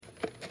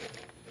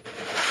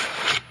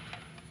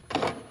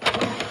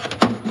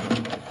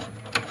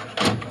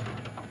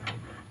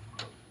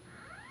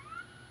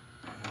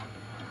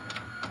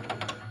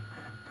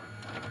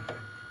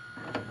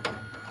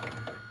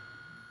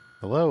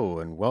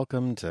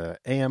welcome to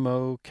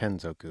AMO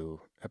Kenzoku,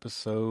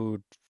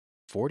 episode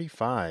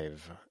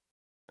 45.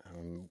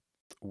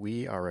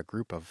 We are a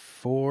group of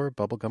 4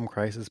 Bubblegum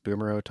Crisis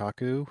boomer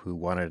otaku who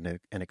wanted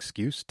an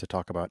excuse to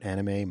talk about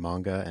anime,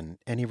 manga, and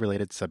any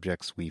related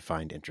subjects we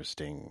find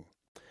interesting.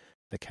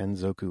 The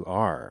Kenzoku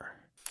are...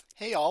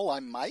 Hey all,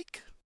 I'm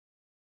Mike.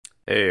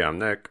 Hey, I'm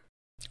Nick.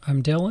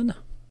 I'm Dylan.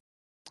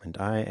 And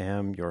I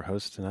am your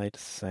host tonight,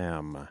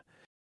 Sam.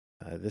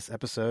 This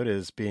episode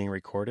is being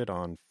recorded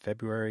on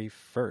February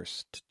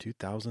 1st,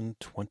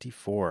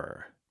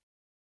 2024.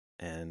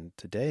 And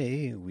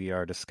today we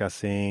are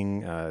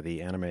discussing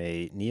the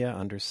anime Nia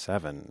Under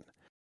 7.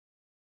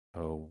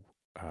 So,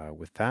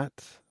 with that,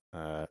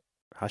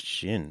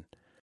 Hashin.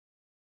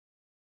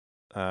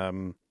 I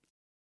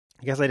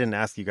guess I didn't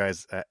ask you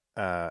guys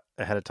ahead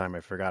of time,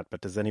 I forgot,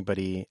 but does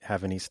anybody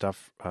have any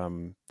stuff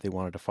they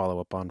wanted to follow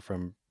up on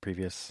from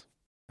previous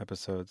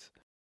episodes?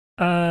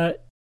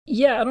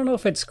 Yeah, I don't know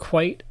if it's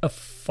quite a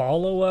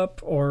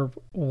follow-up or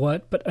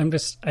what, but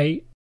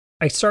I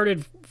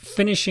started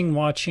finishing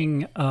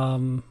watching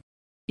Isekai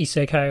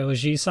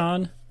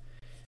Oji-san.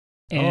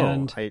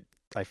 And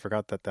I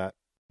forgot that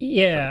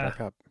yeah. back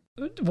up.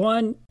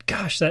 One,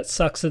 gosh, that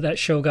sucks that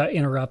show got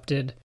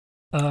interrupted.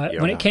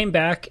 When it came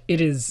back,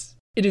 it is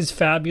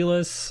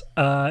fabulous.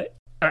 I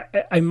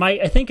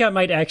think I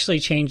might actually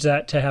change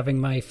that to having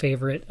my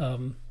favorite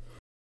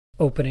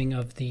opening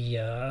of the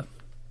year.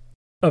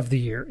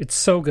 It's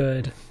so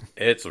good.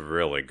 It's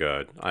really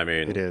good. I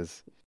mean, It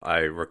is. I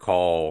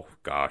recall,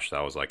 gosh,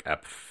 that was like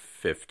Ep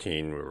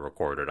 15 we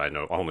recorded. I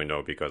only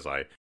know because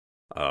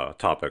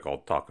topic I'll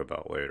talk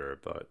about later,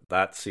 but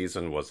that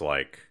season was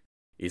like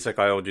Isekai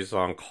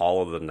Oji-san,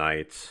 Call of the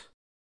Night,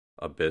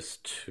 Abyss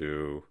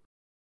 2,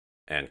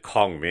 and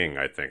Kong Ming,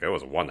 I think. It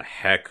was one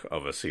heck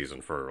of a season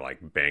for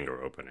like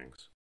banger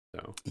openings.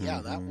 So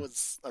Yeah, that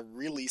was a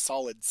really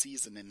solid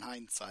season in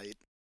hindsight.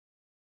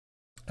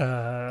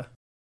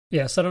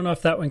 Yes, I don't know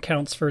if that one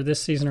counts for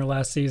this season or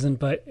last season,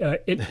 but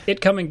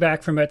it coming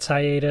back from its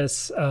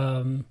hiatus,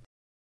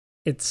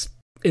 it's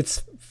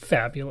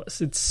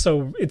fabulous. It's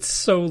so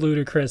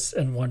ludicrous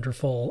and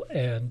wonderful,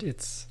 and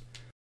it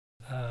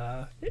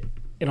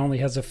only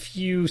has a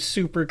few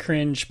super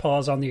cringe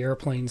pause on the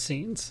airplane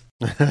scenes.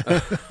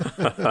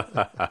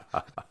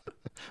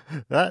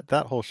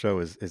 that whole show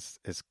is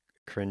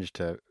cringe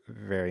to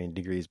varying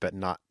degrees, but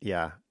not,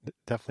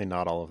 definitely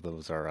not all of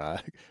those are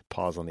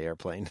pause on the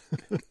airplane.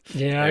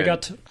 Yeah, I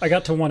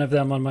got to one of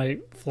them on my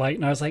flight,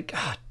 and I was like,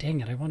 God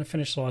dang it, I want to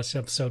finish the last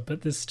episode,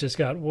 but this just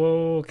got,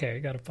 whoa, okay, I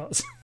got to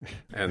pause.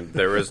 And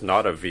there is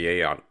not a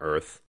VA on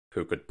Earth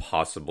who could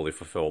possibly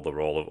fulfill the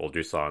role of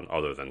Oji-san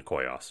other than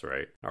Koyas,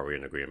 right? Are we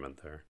in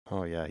agreement there?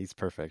 Oh yeah, he's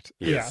perfect.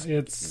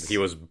 He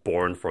was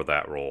born for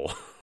that role.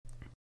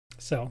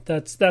 So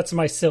that's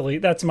my silly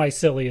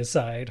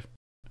aside.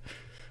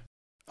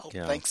 Well,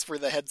 Yeah. Thanks for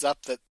the heads up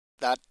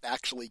that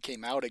actually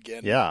came out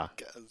again. Yeah.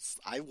 Because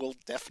I will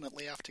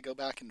definitely have to go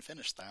back and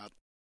finish that.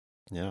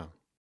 Yeah.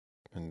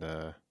 And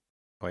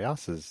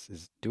Oyas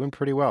is doing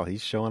pretty well.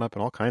 He's showing up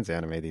in all kinds of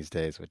anime these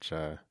days, which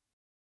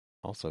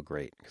also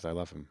great because I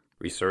love him.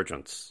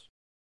 Resurgence.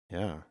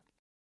 Yeah.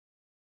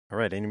 All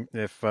right.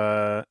 If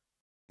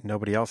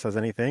nobody else has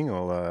anything,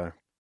 we'll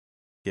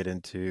get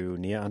into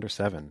Nia Under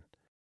 7.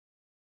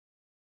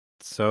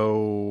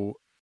 So,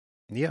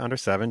 Nia Under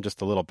 7,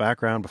 just a little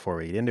background before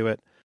we get into it.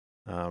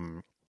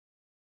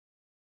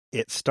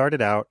 It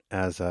started out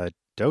as a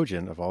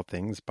doujin, of all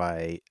things,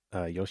 by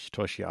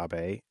Yoshitoshi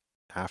Abe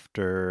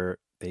after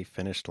they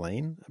finished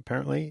Lane,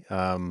 apparently.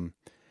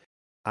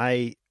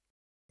 I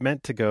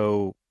meant to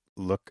go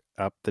look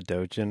up the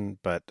doujin,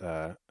 but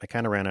I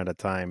kind of ran out of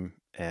time,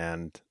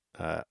 and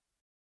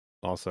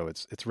also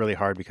it's really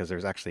hard because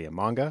there's actually a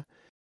manga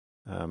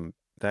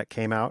that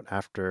came out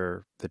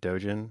after the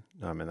doujin,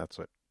 and that's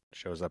what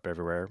shows up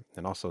everywhere.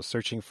 And also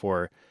searching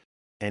for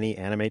any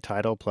anime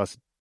title plus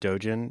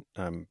doujin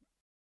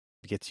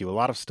gets you a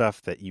lot of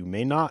stuff that you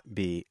may not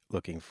be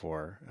looking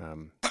for.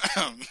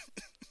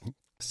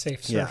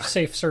 Safe Yeah.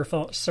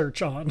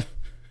 search on.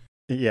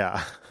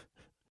 Yeah.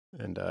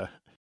 And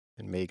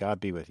may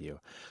God be with you.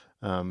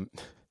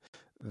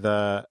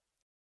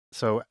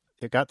 So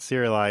it got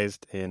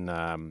serialized in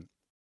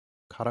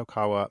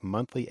Kadokawa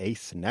Monthly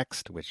Ace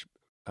Next, which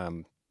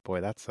boy,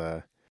 that's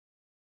a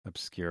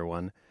obscure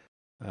one.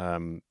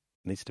 At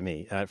least to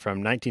me.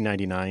 From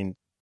 1999,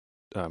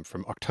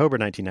 from October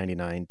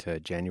 1999 to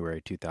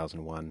January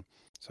 2001.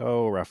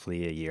 So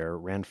roughly a year.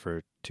 Ran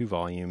for 2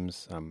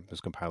 volumes. It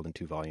was compiled in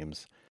 2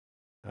 volumes.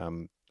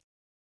 Then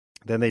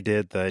they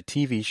did the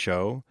TV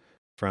show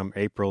from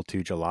April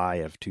to July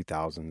of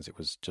 2000s. It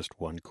was just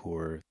one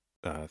core,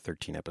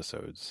 13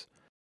 episodes.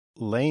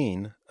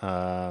 Lane,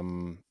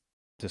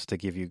 just to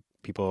give you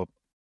people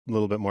a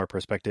little bit more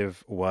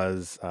perspective,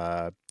 was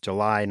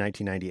July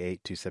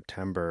 1998 to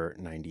September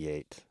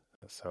 98.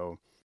 So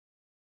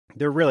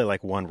they're really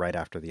like one right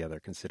after the other,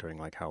 considering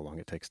like how long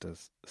it takes to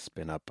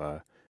spin up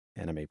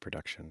anime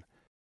production.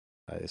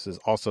 This is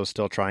also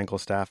still Triangle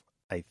Staff.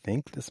 I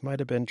think this might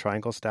have been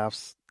Triangle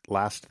Staff's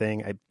last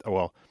thing.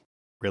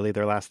 Really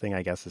their last thing,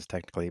 I guess, is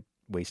technically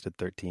Wasted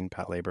 13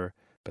 Patlabor,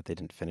 but they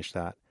didn't finish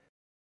that.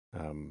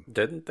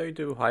 Didn't they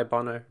do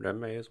Haibane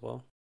Renmei as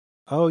well?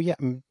 Oh yeah,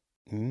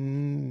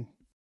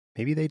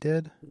 maybe they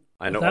did.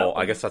 I know.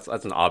 I guess that's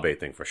an Abe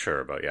thing for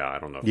sure. But yeah, I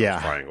don't know if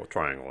it's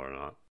triangle or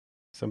not.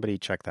 Somebody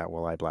check that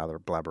while I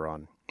blabber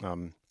on.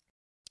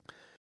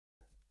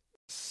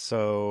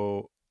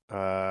 So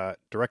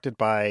directed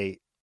by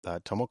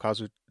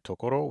Tomokazu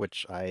Tokoro,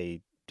 which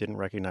I didn't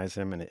recognize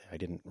him, and I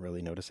didn't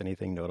really notice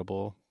anything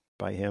notable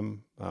by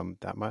him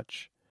that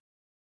much.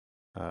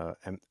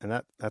 And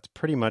that's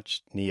pretty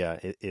much Nia.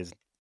 It is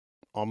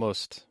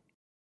almost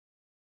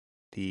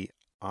the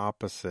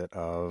opposite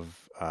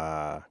of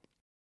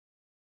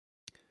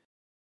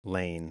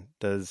Lane.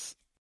 Does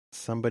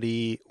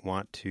somebody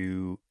want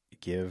to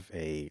give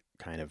a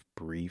kind of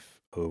brief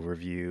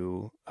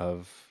overview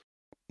of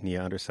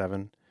Nia Under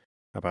 7?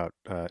 About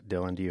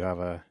Dylan, do you have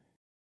a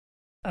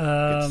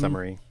good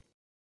summary?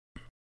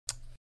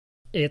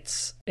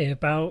 It's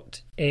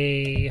about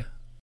a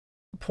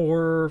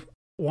poor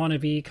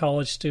wannabe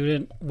college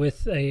student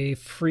with a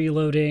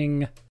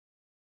freeloading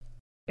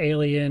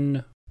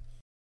alien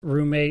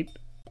roommate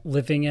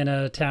living in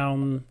a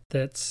town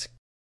that's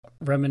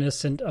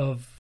reminiscent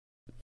of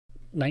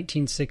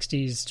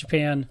 1960s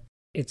Japan.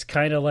 It's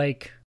kind of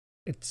like,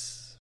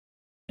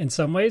 in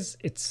some ways,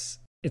 it's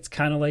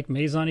kind of like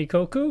Maison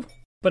Ikoku,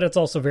 but it's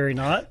also very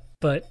not.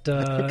 But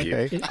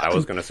I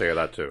was going to say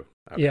that too.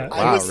 Absolutely. Yeah,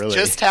 I was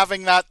just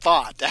having that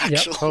thought.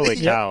 Actually, yep. Holy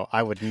cow!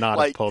 I would not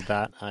have pulled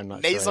that. I'm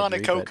not Maison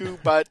Ikoku,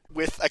 but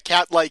with a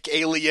cat-like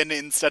alien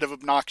instead of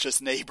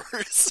obnoxious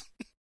neighbors.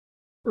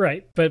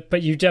 Right,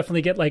 but you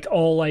definitely get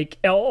all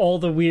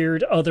the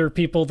weird other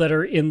people that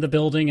are in the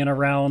building and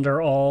around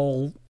are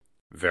all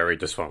very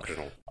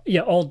dysfunctional.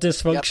 Yeah, all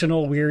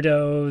dysfunctional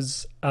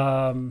weirdos.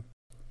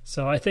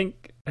 So I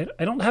think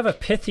I don't have a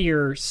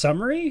pithier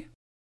summary.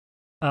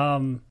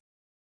 And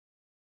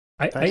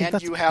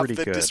you have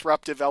the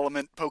disruptive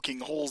element poking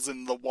holes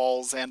in the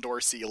walls and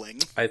or ceiling.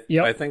 I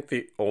think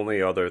the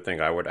only other thing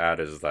I would add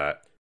is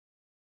that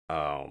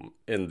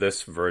in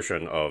this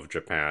version of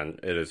Japan,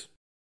 it is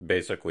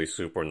basically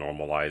super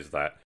normalized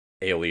that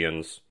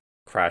aliens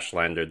crash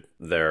landed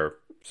there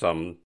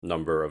some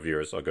number of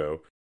years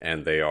ago,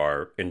 and they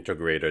are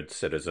integrated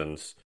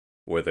citizens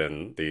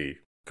within the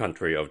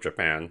country of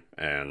Japan,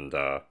 and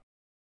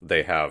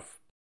they have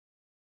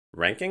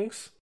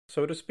rankings,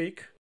 so to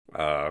speak.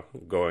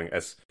 Going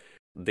as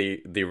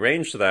the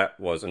range that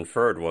was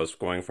inferred was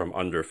going from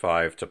under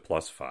 5 to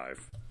plus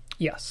 5.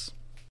 Yes.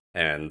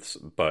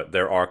 But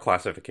there are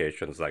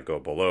classifications that go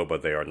below,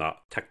 but they are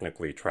not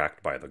technically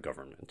tracked by the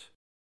government.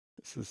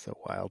 This is so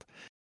wild.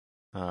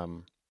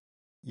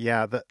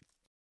 Yeah,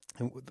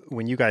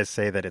 when you guys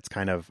say that it's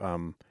kind of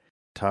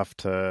tough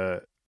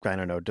to, I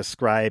don't know,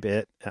 describe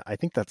it, I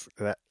think that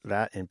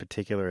in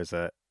particular is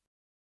a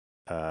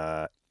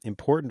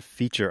important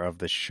feature of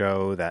the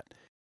show that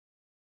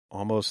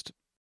almost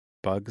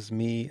bugs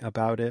me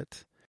about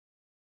it,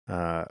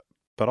 but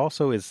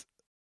also is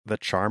the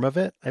charm of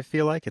it. I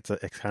feel like it's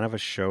kind of a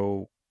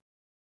show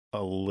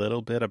a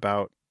little bit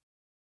about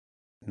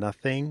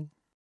nothing.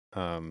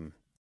 And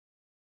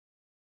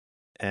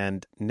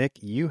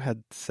Nick, you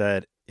had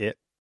said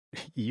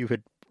you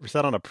had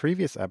said on a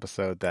previous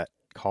episode that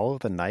Call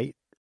of the Night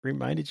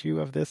reminded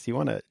you of this. You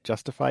want to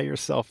justify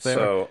yourself there?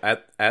 So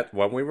at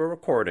when we were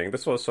recording,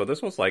 this was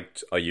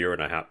like a year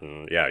and a half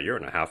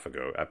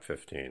ago, Ep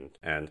 15,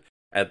 and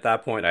at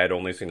that point I had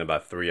only seen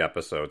about 3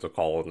 episodes of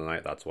Call of the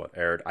Night. That's what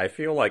aired. I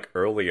feel like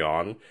early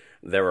on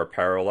there were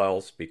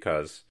parallels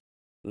because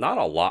not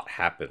a lot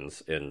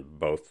happens in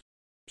both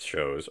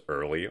shows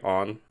early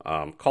on.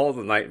 Call of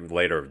the Night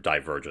later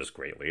diverges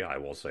greatly. I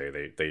will say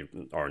they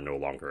are no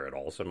longer at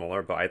all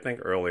similar, but I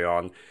think early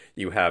on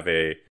you have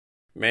a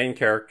main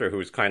character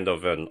who's kind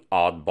of an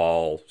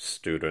oddball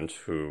student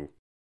who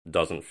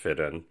doesn't fit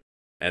in,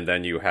 and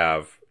then you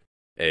have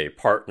a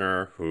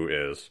partner who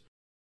is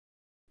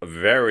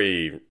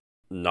very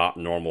not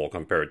normal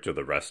compared to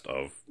the rest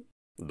of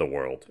the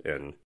world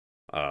in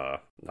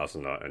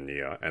Nasuna and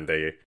Nia, and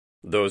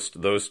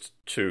those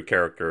two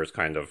characters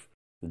kind of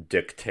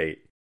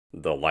dictate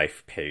the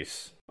life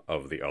pace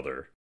of the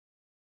other.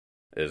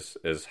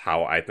 Is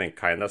how I think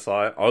kind of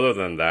saw it. Other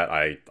than that,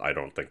 I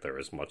don't think there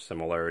is much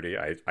similarity.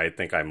 I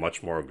think I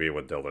much more agree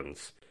with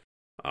Dylan's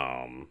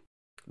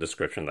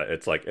description that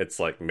it's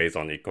like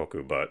Maison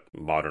Ikoku but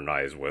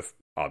modernized with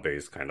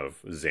Abe's kind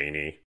of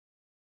zany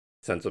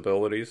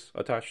sensibilities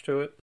attached to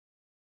it.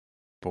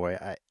 Boy,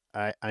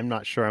 I'm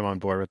not sure I'm on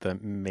board with the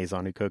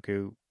Maison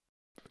Ikoku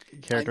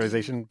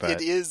characterization, but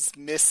it is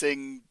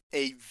missing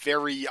a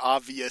very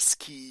obvious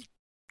key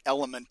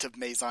element of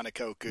Maison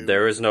Ikoku.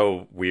 There is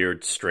no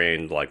weird,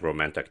 strained,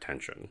 romantic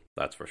tension.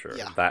 That's for sure.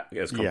 Yeah. That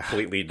is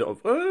completely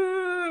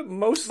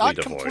mostly not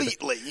devoid.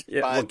 Completely.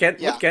 Yeah, with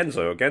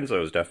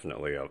Genzo is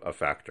definitely a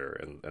factor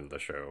in the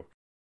show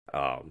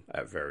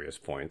at various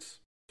points.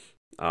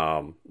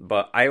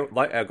 But I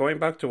like going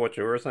back to what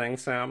you were saying,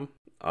 Sam,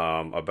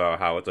 about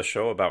how it's a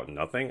show about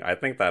nothing. I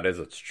think that is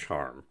its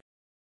charm.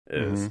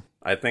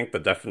 I think the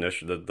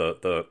definition,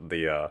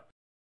 the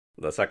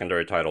the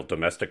secondary title,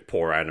 Domestic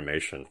Poor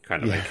Animation,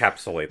 kind of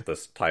encapsulate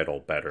this title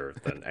better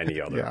than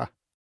any other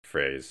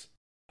phrase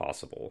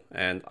possible.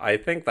 And I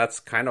think that's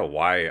kind of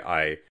why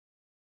I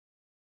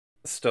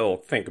still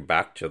think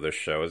back to this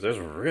show, is there's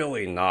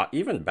really not,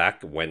 even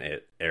back when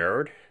it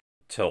aired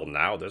till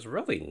now, there's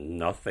really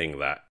nothing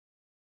that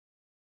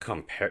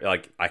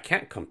I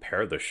can't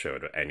compare the show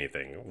to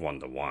anything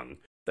one-to-one.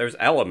 There's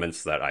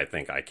elements that I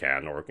think I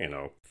can, or,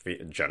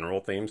 general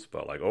themes,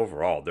 but, like,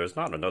 overall, there's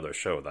not another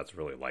show that's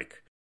really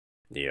like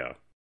Nia,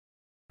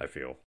 I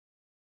feel.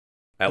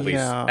 At least,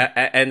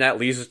 and at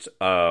least,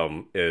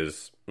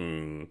 is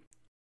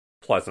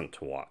pleasant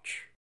to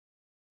watch.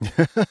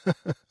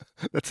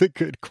 That's a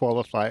good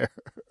qualifier.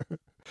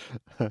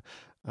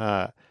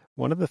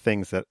 One of the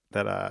things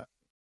that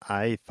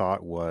I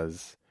thought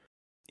was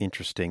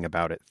interesting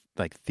about it,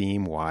 like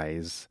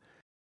theme-wise,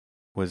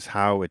 was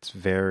how it's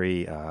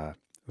very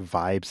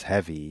vibes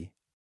heavy,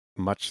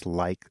 much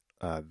like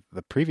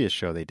the previous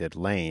show they did,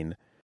 Lane,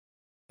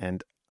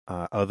 and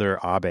other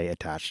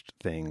Abe-attached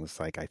things.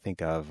 Like I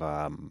think of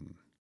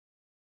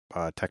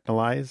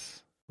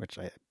Technolize, which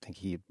I think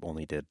he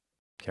only did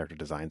character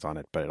designs on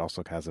it, but it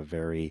also has a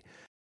very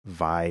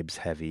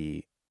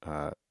vibes-heavy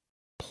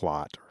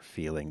plot or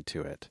feeling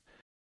to it,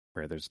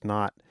 where there's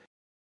not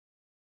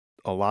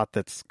a lot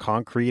that's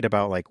concrete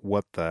about like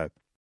what there's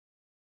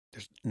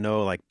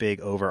no like big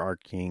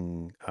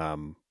overarching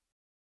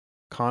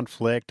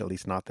conflict, at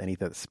least not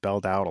anything that's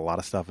spelled out. A lot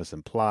of stuff is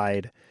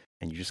implied,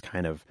 and you just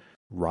kind of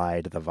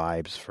ride the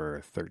vibes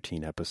for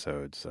 13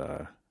 episodes,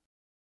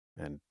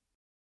 and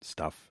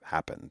stuff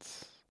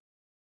happens.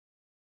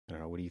 I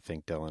don't know. What do you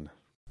think, Dylan?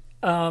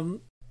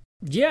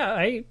 Yeah,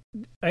 I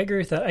agree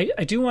with that.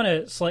 I do want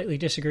to slightly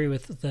disagree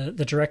with the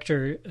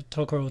director,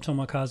 Tokoro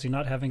Tomokazu,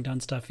 not having done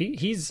stuff.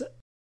 He's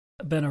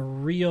been a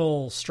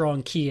real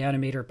strong key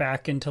animator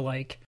back into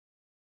like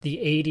the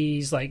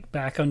 80s, like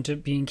back onto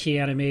being key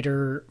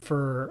animator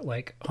for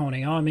like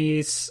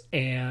Honeamis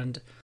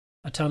and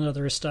a ton of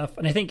other stuff.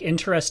 And I think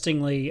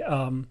interestingly,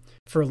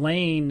 for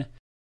Lane,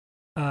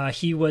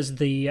 he was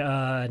the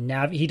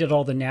Navi. He did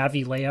all the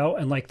Navi layout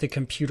and like the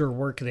computer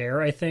work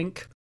there, I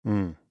think.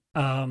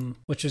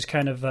 Which is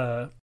kind of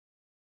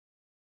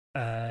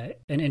an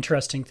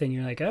interesting thing.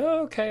 You're like,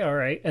 oh, okay, all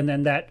right. And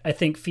then that, I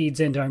think, feeds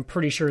into, I'm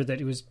pretty sure that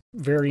he was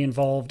very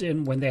involved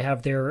in when they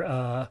have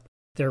their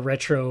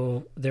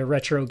retro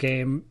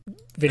game,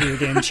 video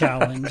game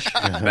challenge.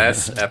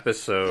 Best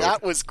episode.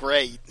 That was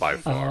great. By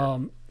far.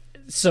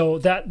 So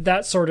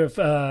that sort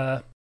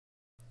of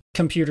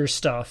computer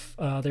stuff.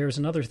 There was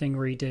another thing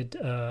where he did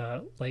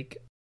like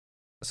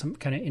some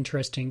kind of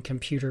interesting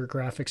computer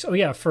graphics. Oh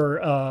yeah,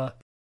 for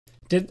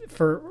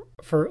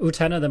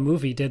Utena the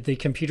movie, did the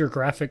computer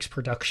graphics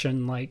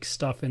production like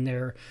stuff in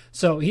there.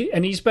 So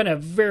he's been a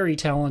very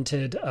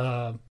talented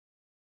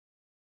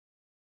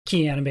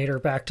key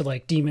animator back to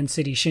like Demon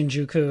City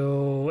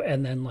Shinjuku,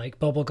 and then like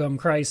Bubblegum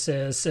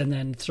Crisis, and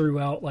then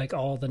throughout like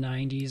all the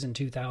 90s and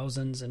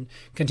 2000s, and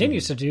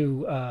continues to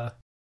do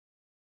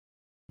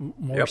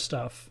more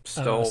stuff.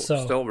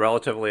 Still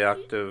relatively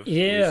active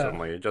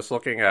recently. Just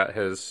looking at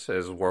his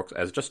work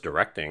as just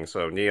directing.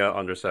 So Nia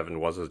Under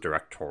 7 was his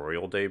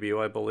directorial debut,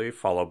 I believe,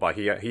 followed by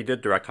he did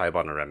direct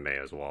Haibana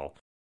Renmei as well.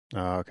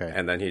 Oh, okay.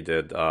 And then he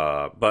did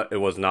but it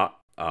was not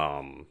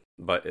Haibana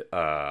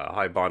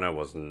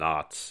was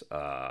not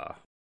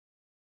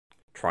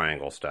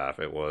Triangle staff.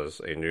 It was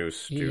a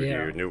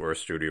newer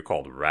studio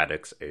called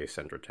Radix Ace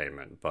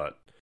Entertainment, but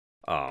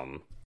I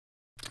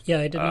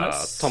did not.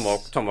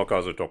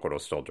 Tomokazu Tokoro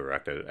still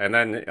directed, and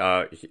then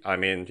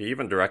he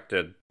even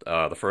directed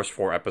the first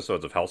 4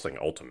 episodes of Hellsing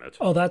Ultimate.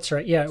 Oh, that's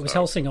right. Yeah, it was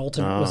Hellsing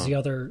Ultimate was the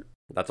other.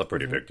 That's a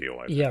pretty big deal,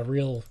 I think. Yeah,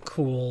 real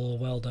cool,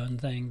 well done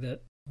thing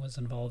that was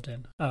involved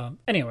in.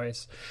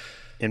 Anyways,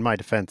 in my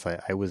defense,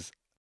 I was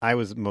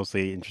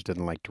mostly interested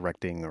in like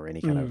directing or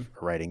any kind of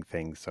writing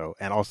thing. So,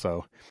 and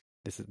also,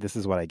 this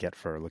is what I get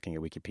for looking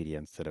at Wikipedia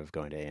instead of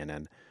going to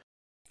ANN.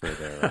 For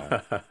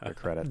their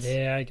credits.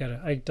 Yeah,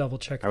 I double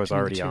checked. I was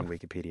already on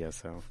Wikipedia,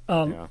 so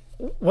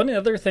one of the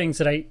other things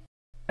that I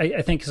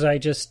think, because I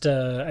just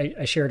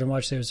I shared and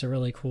watched, there was a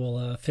really cool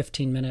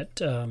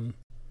 15-minute.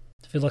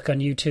 If you look on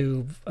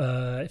YouTube,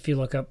 if you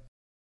look up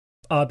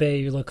Abe,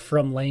 you look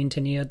From Lane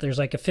to Nia, there's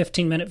like a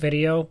 15-minute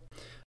video.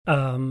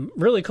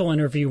 Really cool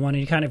interview one,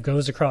 and he kind of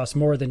goes across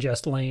more than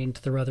just Lane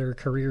to their other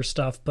career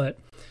stuff, but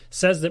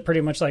says that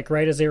pretty much like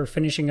right as they were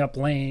finishing up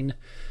Lane,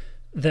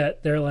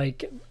 that they're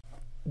like.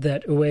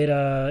 That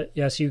Ueda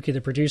Yasuyuki, the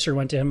producer,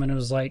 went to him and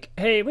was like,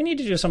 hey, we need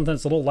to do something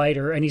that's a little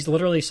lighter. And he's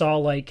literally saw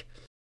like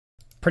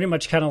pretty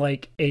much kind of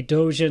like a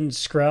Dojin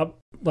scrub,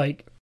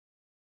 like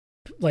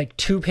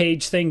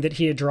 2-page thing that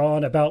he had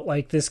drawn about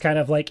like this kind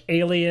of like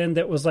alien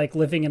that was like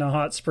living in a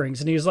hot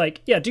springs. And he was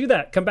like, yeah, do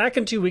that. Come back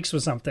in 2 weeks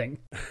with something.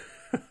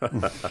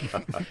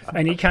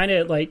 And he kind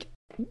of like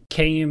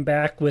came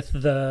back with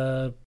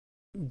the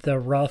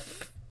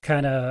rough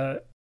kind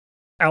of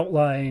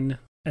outline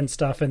and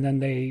stuff, and then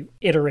they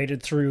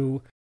iterated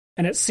through,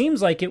 and it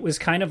seems like it was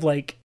kind of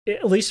like,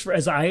 at least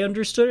as I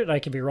understood it, I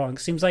could be wrong, it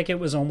seems like it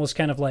was almost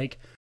kind of like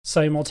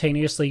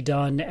simultaneously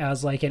done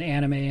as like an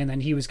anime, and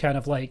then he was kind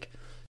of like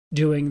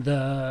doing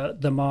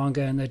the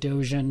manga and the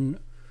doujin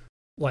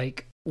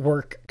like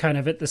work kind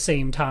of at the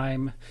same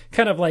time,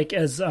 kind of like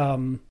as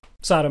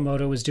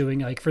Sadamoto was doing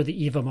like for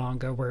the Eva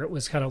manga, where it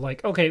was kind of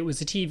like, okay, it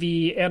was a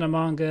TV and a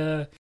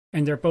manga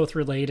and they're both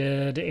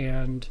related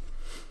and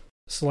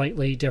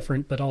slightly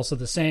different but also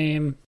the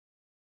same.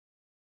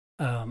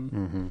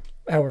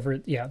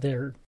 However, yeah,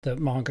 the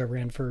manga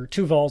ran for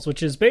 2 vols,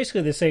 which is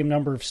basically the same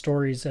number of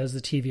stories as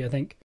the TV. I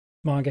think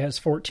manga has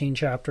 14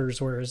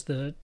 chapters, whereas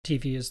the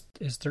TV is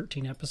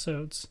 13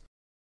 episodes.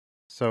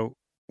 So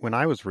when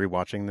I was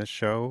rewatching this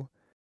show,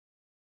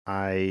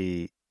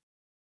 I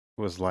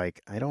was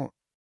like, I don't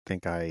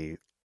think I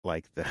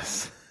like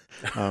this.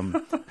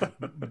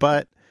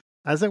 But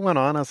as it went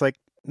on, I was like,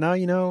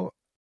 no,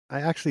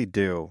 I actually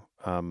do.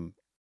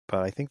 But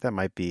I think that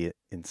might be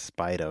in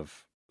spite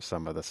of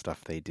some of the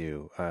stuff they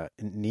do.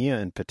 Nia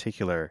in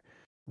particular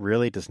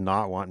really does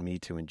not want me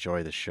to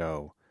enjoy the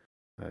show.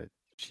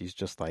 She's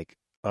just like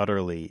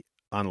utterly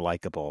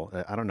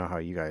unlikable. I don't know how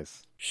you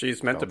guys.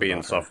 She's meant to be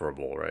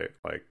insufferable, right?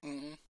 Like,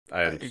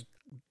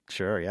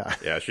 sure, yeah,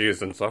 yeah, she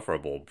is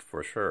insufferable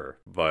for sure.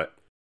 But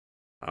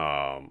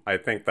I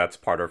think that's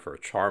part of her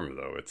charm,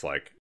 though. It's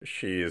like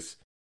she's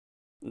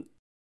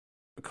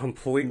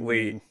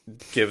completely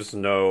gives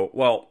no.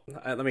 Well,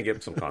 let me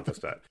give some context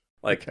to that.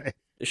 Like, okay.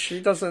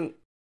 She doesn't.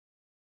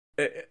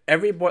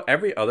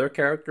 Every other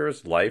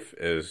character's life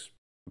is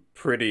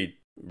pretty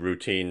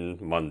routine,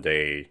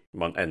 mundane.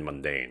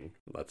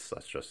 Let's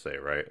just say,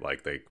 right?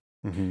 Like they,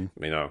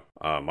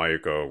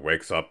 Mayuko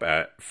wakes up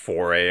at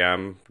 4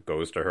 a.m.,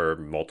 goes to her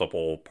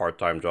multiple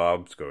part-time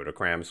jobs, go to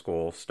cram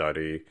school,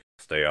 study,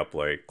 stay up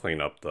late,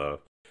 clean up the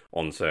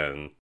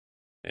onsen,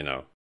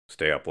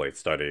 stay up late,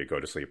 study, go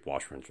to sleep,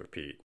 wash, rinse,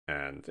 repeat.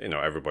 And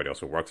everybody else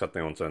who works at the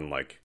onsen,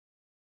 like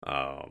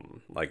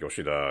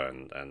Yoshida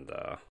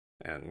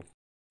and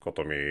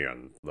Kotomi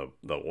and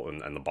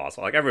the boss,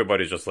 like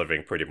everybody's just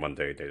living pretty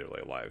mundane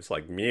day-to-day lives.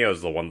 Like Mia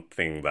is the one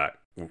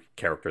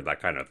character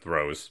that kind of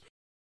throws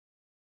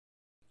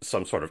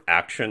some sort of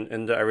action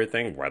into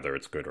everything. Whether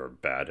it's good or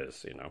bad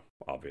is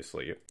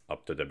obviously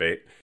up to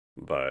debate.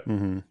 But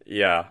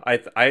yeah,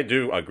 I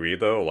do agree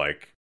though.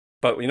 Like,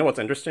 but what's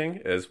interesting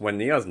is when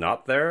Nia's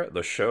not there,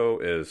 the show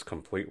is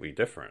completely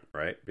different,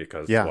 right?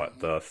 Because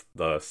the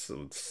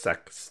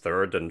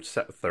third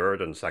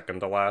and second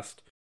to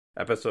last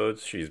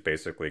episodes, she's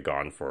basically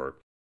gone for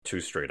 2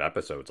 straight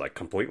episodes, like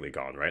completely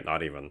gone, right?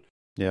 Not even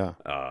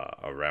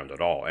around at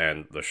all.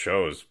 And the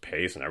show's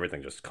pace and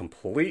everything just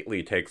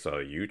completely takes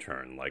a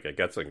U-turn. Like it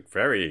gets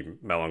very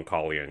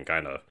melancholy and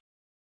kind of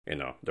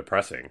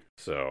depressing.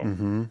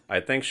 So I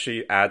think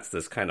she adds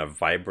this kind of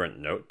vibrant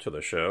note to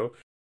the show,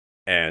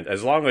 and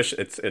as long as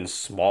it's in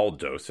small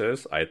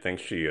doses, I think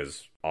she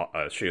is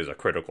a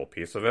critical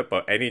piece of it.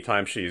 But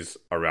anytime she's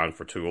around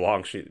for too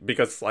long,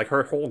 because like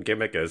her whole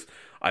gimmick is,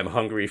 I'm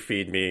hungry,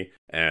 feed me,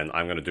 and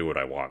I'm going to do what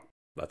I want.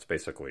 That's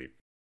basically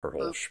her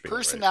whole spiel.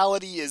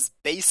 Personality is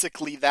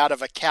basically that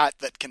of a cat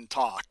that can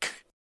talk.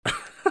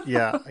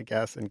 Yeah, I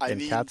guess. And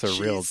cats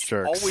are real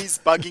jerks. Always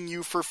bugging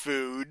you for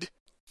food.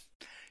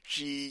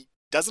 She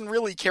doesn't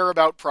really care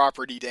about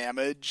property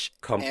damage.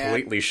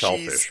 Completely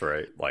selfish,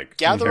 right? Like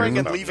gathering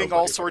and leaving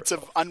all sorts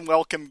of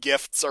unwelcome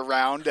gifts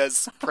around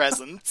as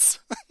presents.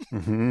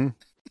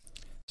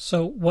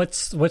 So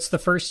what's the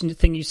first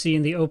thing you see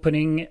in the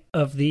opening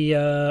of the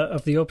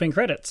opening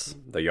credits?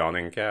 The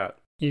yawning cat.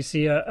 You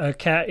see a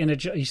cat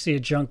you see a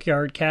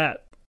junkyard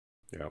cat.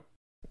 Yeah.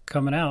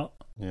 Coming out.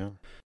 Yeah.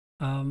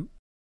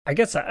 I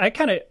guess I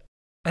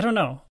don't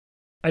know.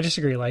 I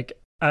disagree. Like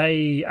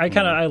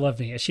I love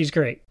Nia. She's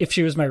great. If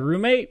she was my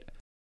roommate,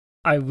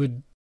 I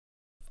would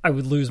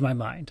lose my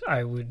mind.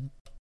 I would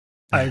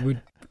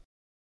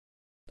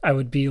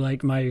be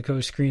like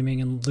Mayuko,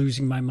 screaming and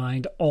losing my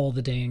mind all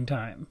the dang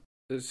time.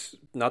 It's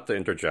not to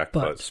interject,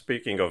 but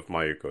speaking of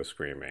Mayuko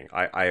screaming,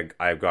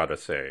 I've got to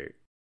say,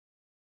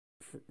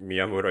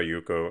 Miyamura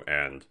Yuko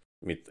and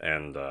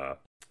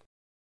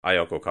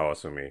Ayako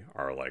Kawasumi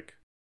are like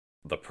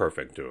the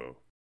perfect duo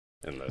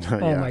in this.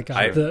 Oh my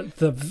god,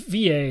 the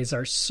VAs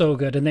are so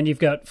good, and then you've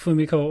got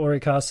Fumiko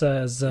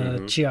Orikasa as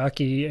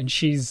Chiaki, and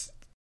she's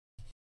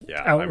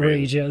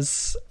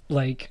outrageous.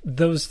 Like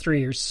those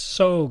 3 are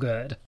so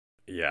good.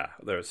 Yeah,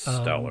 they're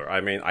stellar.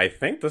 I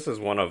think this is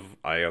one of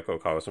Ayako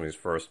Kawasumi's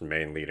first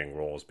main leading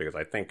roles, because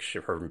I think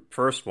her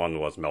first one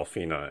was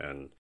Melfina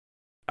in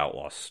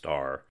Outlaw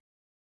Star,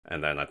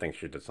 and then I think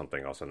she did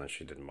something else, and then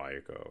she did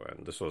Mayuko,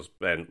 and this was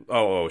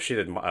she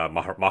did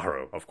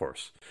Maharu, of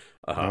course.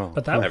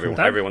 But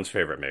everyone's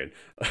favorite maid.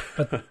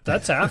 But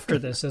that's after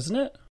this, isn't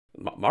it?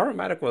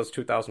 Marumatic was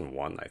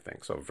 2001, I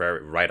think, so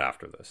right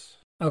after this.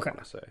 Okay, I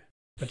want to say.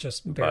 But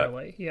just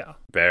barely, yeah.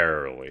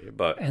 Barely,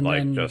 but and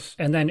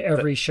then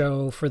every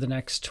show for the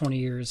next 20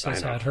 years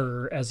has had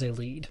her as a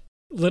lead.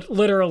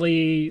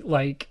 Literally,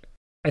 like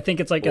I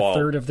think it's like a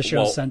third of the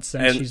show since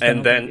then.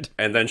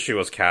 And then she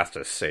was cast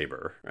as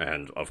Saber,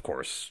 and of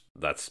course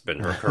that's been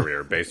her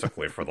career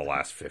basically for the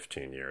last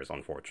 15 years,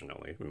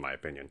 unfortunately, in my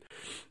opinion,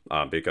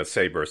 because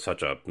Saber is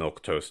such a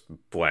milquetoast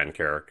bland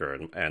character,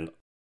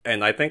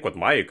 and I think with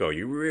Mayuko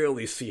you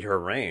really see her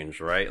range,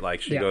 right?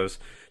 Like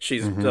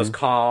she's just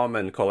calm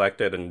and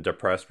collected and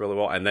depressed really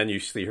well, and then you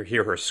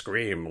hear her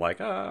scream like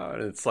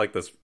and it's like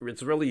this.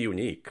 It's really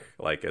unique,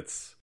 like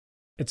it's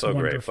so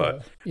wonderful.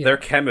 Great, but their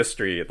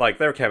chemistry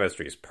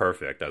is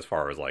perfect as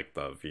far as like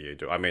the VA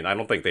do. I mean, I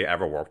don't think they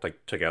ever worked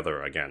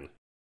together again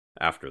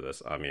after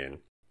this. I mean,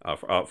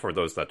 for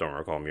those that don't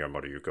recall,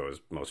 Miyamoto Yuko is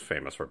most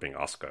famous for being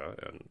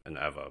Asuka and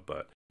Eva,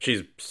 but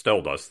she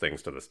still does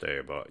things to this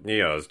day. But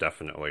Nia is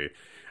definitely,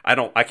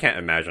 I can't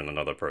imagine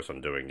another person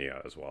doing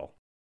Nia as well.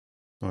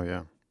 Oh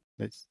yeah,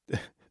 it's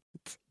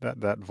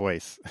that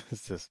voice.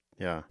 It's just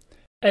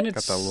and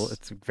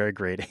it's very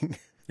grating.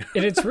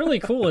 And it's really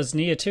cool as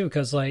Nia too,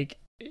 because like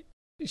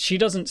she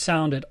doesn't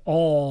sound at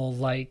all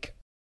like,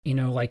 you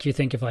know, like you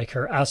think of like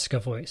her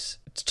Asuka voice.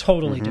 It's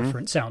totally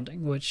different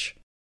sounding, which,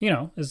 you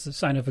know, is the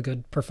sign of a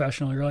good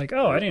professional. You're like,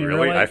 oh, I didn't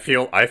really. realize. I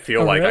feel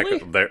like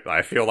really?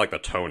 I feel like the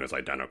tone is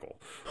identical.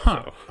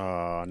 Huh?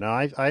 So. No,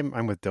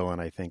 I'm with Dylan.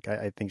 I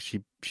think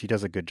she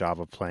does a good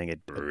job of playing it.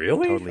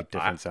 Really, totally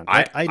different sound.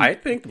 I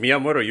think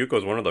Miyamoto Yuko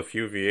is one of the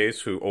few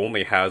VAs who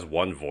only has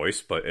one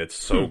voice, but it's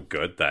so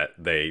good that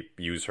they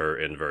use her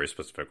in very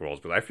specific roles.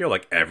 But I feel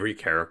like every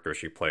character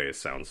she plays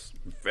sounds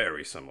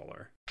very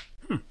similar.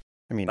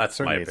 I mean, that's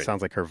certainly it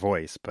sounds like her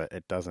voice, but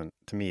it doesn't.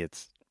 To me,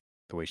 it's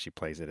the way she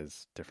plays it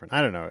is different.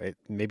 I don't know.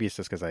 Maybe it's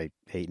just because I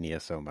hate Nia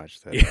so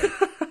much that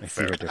I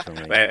see her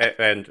differently. But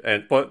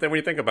then when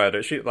you think about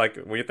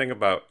it, when you think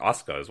about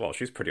Asuka as well,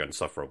 she's pretty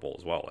insufferable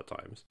as well at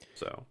times.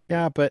 So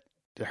yeah, but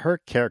her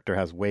character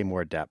has way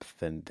more depth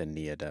than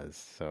Nia does.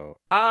 So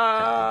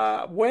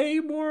way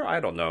more. I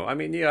don't know. I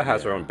mean, Nia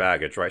has her own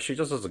baggage, right? She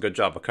just does a good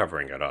job of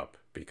covering it up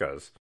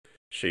because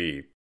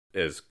she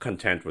is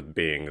content with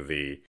being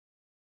the.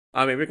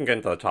 I mean, we can get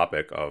into the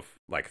topic of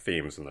like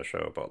themes in the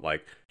show, but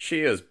like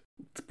she is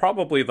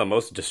probably the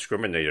most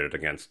discriminated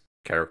against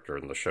character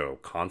in the show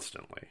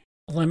constantly.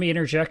 Let me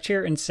interject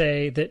here and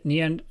say that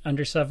Nia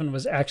Under 7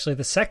 was actually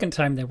the second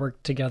time they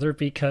worked together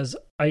because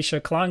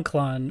Aisha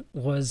Klan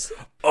was...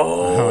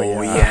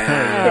 Oh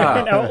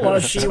yeah! An Outlaw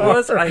She Star.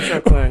 was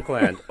Aisha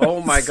Klan.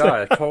 Oh my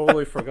god, I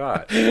totally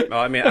forgot.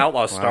 I mean,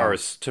 Outlaw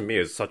Stars to me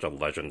is such a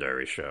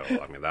legendary show.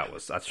 I mean, that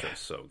show's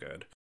so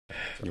good.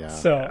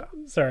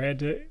 Sorry, I had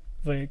to...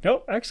 Like,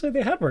 no, actually,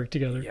 they had worked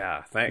together.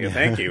 Yeah,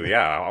 thank you.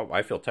 Yeah,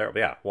 I feel terrible.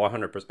 Yeah,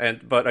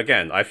 100%. But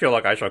again, I feel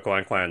like Aisha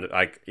Klan,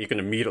 like you can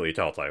immediately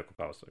tell it's Ayako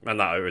Kawasaki. And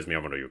not it was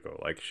Miyamoto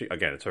Yuko. Like she,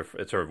 again,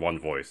 it's her one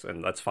voice,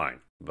 and that's fine.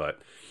 But,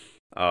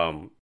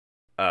 or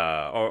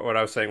what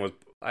I was saying was,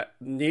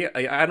 Nia.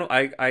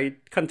 I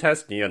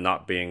contest Nia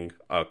not being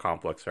a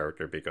complex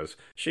character because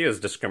she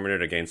is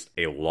discriminated against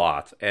a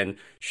lot, and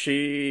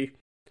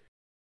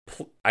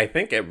I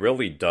think it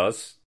really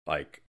does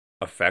like.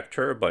 Affect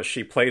her, but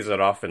she plays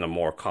it off in a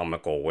more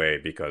comical way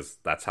because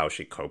that's how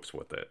she copes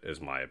with it, is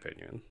my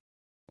opinion.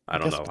 I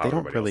don't know how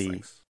everybody else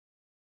thinks.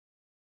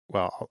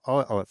 Well,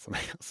 I'll let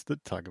somebody else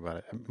talk about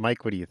it.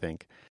 Mike, what do you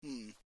think?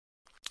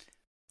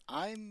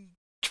 I'm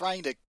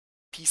trying to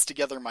piece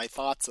together my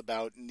thoughts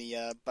about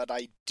Nia, but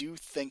I do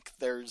think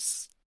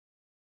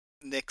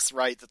Nick's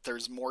right that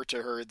there's more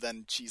to her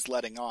than she's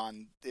letting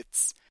on.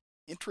 It's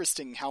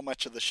interesting how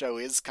much of the show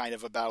is kind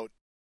of about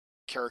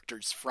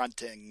characters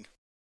fronting.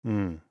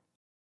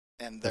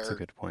 And their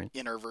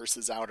inner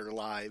versus outer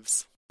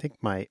lives. I think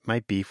my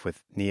beef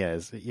with Nia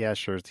is,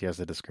 sure, she has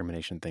a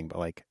discrimination thing, but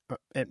like,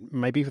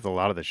 my beef with a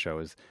lot of the show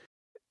is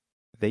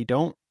they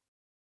don't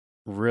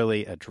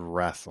really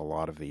address a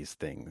lot of these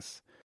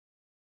things.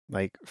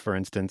 Like, for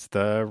instance,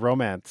 the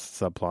romance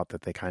subplot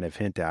that they kind of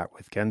hint at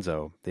with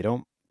Kenzo, they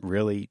don't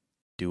really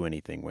do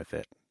anything with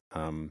it.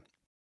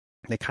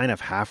 They kind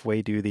of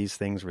halfway do these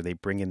things where they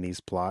bring in these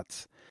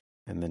plots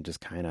and then just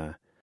kind of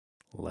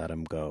let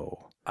them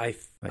go. I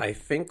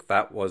think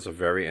that was a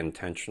very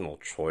intentional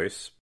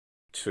choice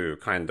to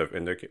kind of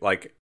indicate,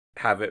 like,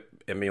 have it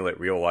emulate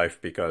real life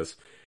because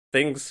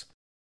things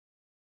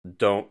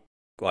don't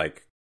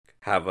like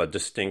have a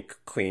distinct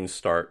clean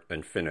start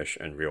and finish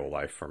in real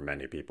life for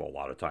many people. A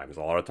lot of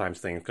times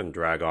things can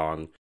drag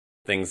on.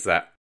 Things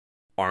that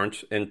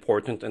aren't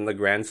important in the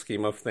grand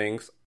scheme of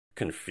things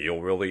can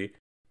feel really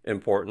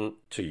important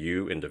to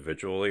you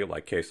individually.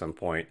 Like, case in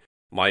point,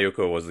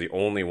 Mayuko was the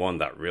only one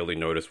that really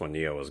noticed when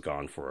Nia was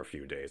gone for a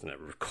few days, and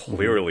it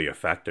clearly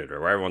affected her.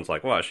 Where everyone's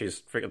like, "Well,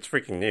 it's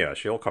freaking Nia.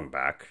 She'll come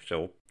back.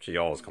 She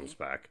always comes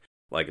back."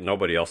 Like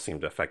nobody else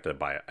seemed affected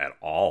by it at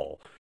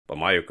all, but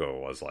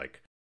Mayuko was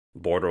like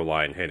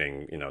borderline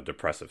hitting,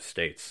 depressive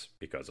states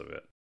because of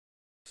it.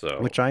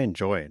 So, which I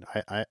enjoyed.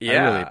 I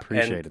really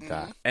appreciated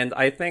that. And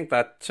I think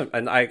that,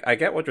 and I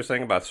get what you're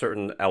saying about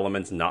certain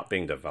elements not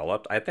being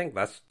developed. I think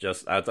that's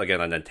again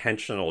an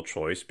intentional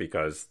choice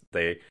because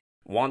they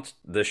want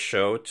this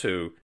show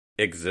to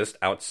exist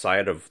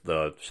outside of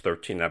the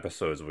 13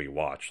 episodes we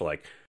watch.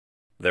 Like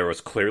there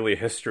was clearly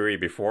history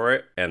before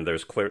it, and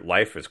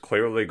life is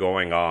clearly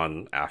going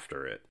on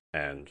after it,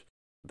 and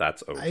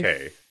that's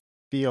okay. I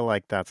feel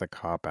like that's a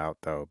cop-out,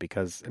 though,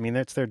 because, I mean,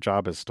 it's their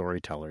job as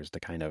storytellers to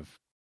kind of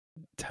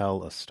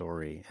tell a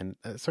story, and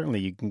certainly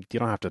you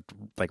don't have to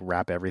like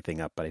wrap everything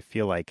up, but I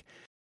feel like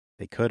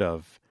they could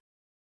have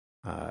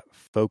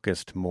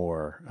focused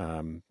more,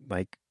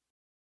 like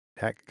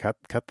heck,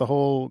 cut the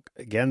whole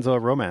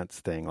Genzo romance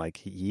thing. Like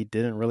he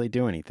didn't really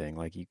do anything.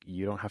 Like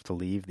you don't have to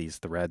leave these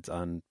threads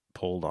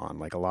unpulled on.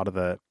 Like a lot of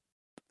the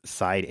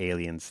side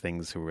aliens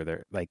things who were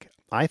there. Like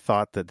I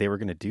thought that they were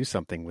going to do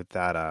something with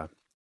that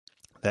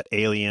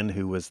alien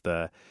who was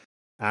the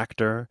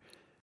actor.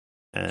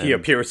 And he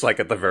appears like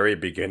at the very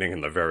beginning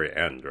and the very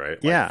end,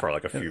 right? Like, yeah, for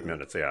like a few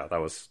minutes. Yeah,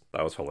 that was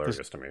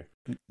hilarious to me.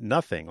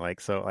 Nothing. Like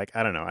so. Like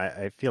I don't know.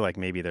 I feel like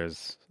maybe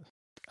there's.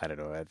 I don't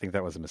know. I think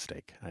that was a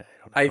mistake.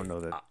 I don't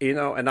know that.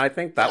 And I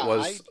think that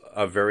was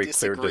a very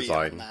clear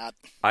design.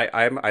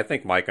 I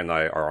think Mike and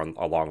I are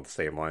along the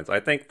same lines. I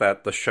think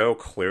that the show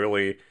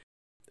clearly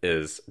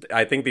is.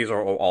 I think these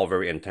are all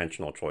very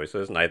intentional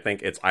choices, and I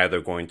think it's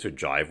either going to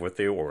jive with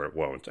you or it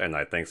won't. And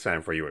I think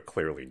Sam, for you, it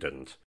clearly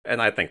didn't.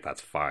 And I think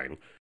that's fine.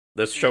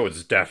 This show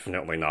is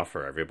definitely not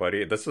for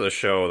everybody. This is a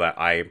show that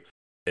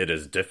it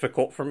is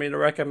difficult for me to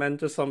recommend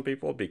to some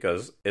people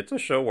because it's a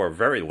show where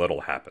very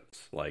little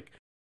happens. Like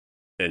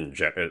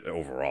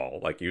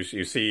overall, like you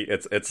see,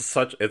 this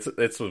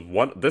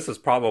is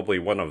probably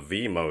one of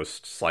the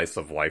most slice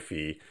of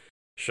lifey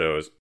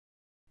shows,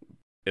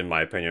 in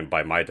my opinion,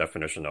 by my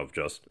definition of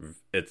just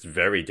it's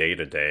very day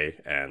to day,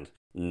 and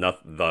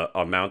the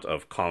amount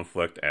of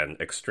conflict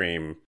and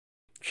extreme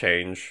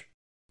change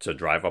to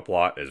drive a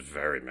plot is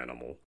very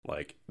minimal.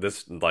 Like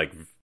this, like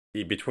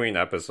between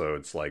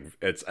episodes, like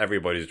it's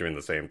everybody's doing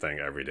the same thing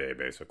every day,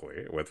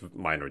 basically, with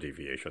minor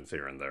deviations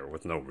here and there,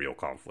 with no real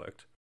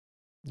conflict.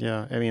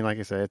 Yeah, I mean, like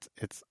I said,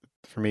 it's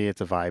for me,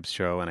 it's a vibes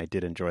show, and I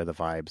did enjoy the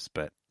vibes,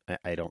 but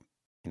I don't,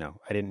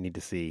 I didn't need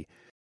to see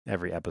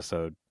every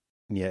episode.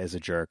 Nia is a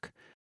jerk,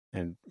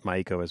 and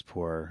Maiko is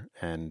poor,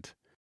 and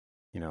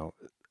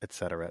et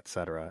cetera, et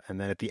cetera. And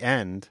then at the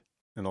end,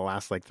 in the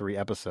last like 3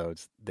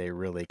 episodes, they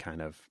really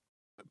kind of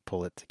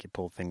pull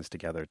things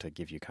together to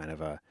give you kind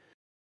of a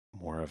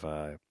more of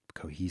a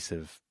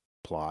cohesive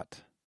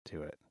plot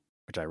to it,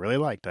 which I really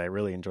liked. I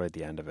really enjoyed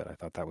the end of it. I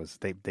thought that was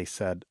they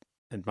said,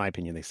 in my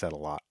opinion, they said a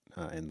lot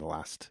in the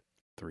last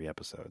 3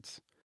 episodes.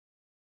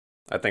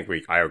 I think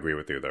I agree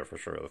with you there for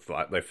sure.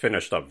 They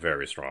finished up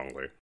very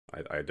strongly.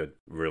 I did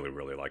really,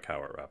 really like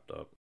how it wrapped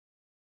up,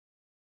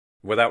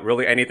 without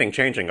really anything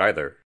changing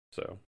either.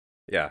 So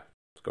yeah,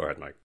 go ahead,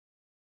 Mike.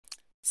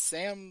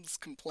 Sam's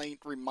complaint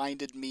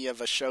reminded me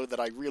of a show that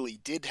I really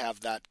did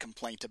have that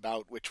complaint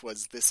about, which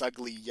was This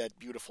Ugly Yet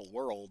Beautiful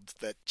World,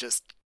 that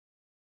just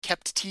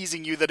kept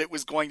teasing you that it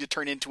was going to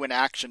turn into an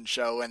action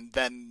show and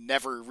then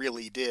never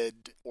really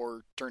did,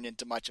 or turn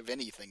into much of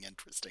anything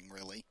interesting,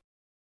 really.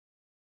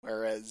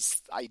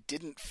 Whereas I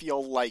didn't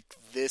feel like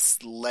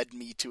this led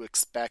me to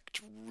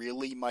expect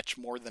really much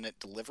more than it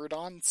delivered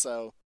on,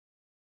 so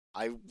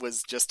I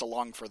was just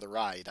along for the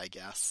ride, I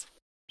guess.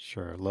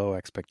 Sure, low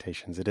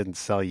expectations. It didn't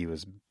sell you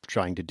as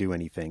trying to do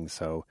anything,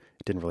 so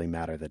it didn't really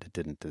matter that it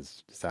didn't.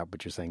 Is that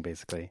what you're saying,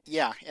 basically?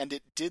 Yeah, and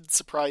it did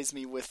surprise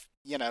me with,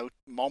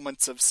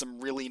 moments of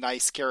some really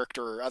nice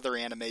character or other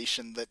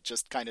animation that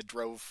just kind of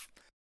drove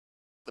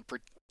the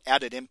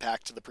added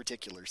impact to the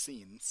particular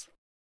scenes.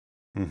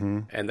 Mm-hmm.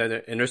 And then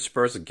it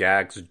interspersed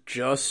gags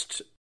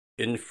just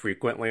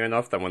infrequently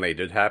enough that when they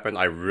did happen,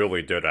 I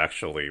really did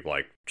actually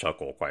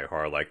chuckle quite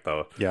hard. Like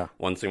the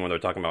one scene when they're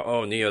talking about,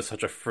 oh, Nia's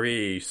such a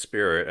free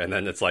spirit, and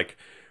then it's like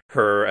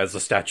her as the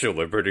Statue of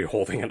Liberty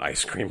holding an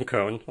ice cream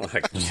cone,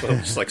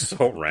 just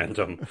so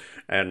random,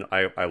 and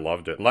I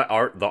loved it. And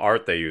the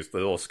art they used, the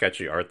little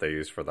sketchy art they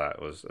used for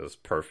that was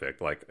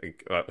perfect, like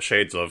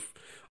shades of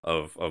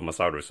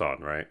Masaru-san,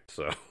 right?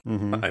 So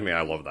I mean,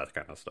 I love that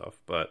kind of stuff,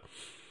 but.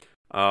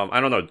 I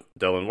don't know,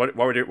 Dylan.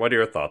 What are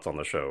your thoughts on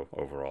the show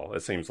overall?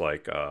 It seems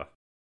like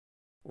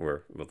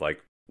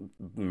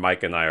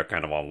Mike and I are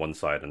kind of on one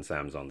side and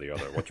Sam's on the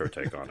other. What's your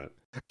take on it?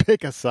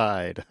 Pick a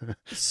side.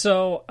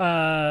 So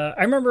I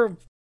remember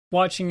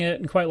watching it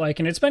and quite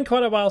liking it. It's been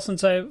quite a while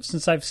since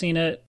I've seen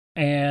it,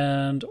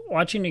 and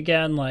watching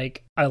again,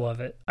 I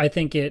love it. I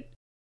think it's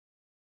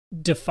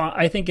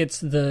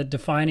the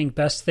defining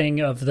best thing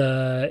of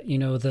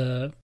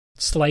the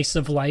slice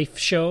of life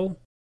show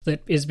that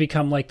has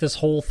become this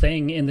whole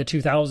thing in the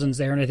 2000s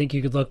there. And I think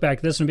you could look back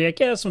at this and be like,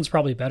 yeah, this one's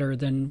probably better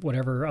than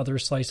whatever other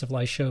slice of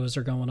life shows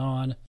are going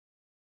on.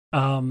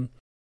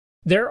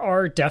 There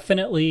are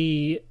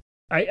definitely,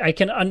 I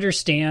can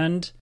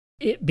understand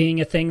it being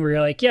a thing where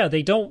you're like, yeah,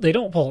 they don't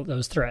pull at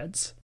those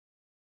threads,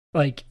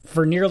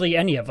 for nearly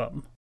any of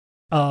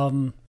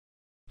them,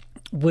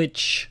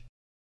 which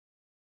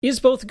is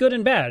both good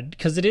and bad,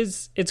 because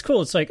it's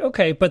cool. It's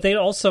okay, but they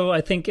also, I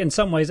think in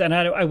some ways, and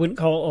I wouldn't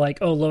call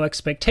it low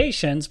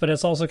expectations, but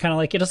it's also kind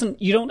of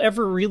you don't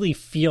ever really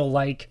feel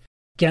like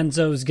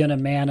Genzo's gonna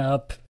man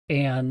up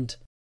and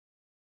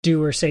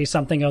do or say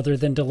something other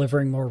than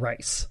delivering more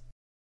rice.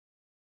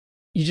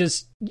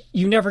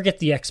 you never get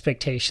the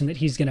expectation that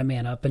he's going to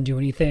man up and do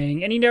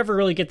anything, and you never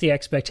really get the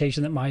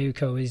expectation that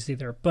Mayuko is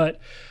either. But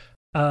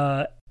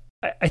I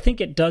think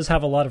it does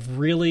have a lot of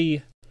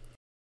really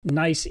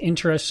nice,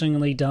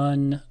 interestingly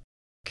done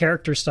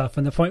character stuff,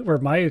 and the point where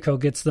Mayuko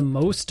gets the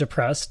most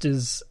depressed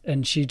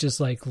and she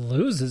just like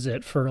loses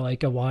it for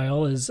like a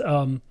while is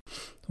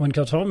when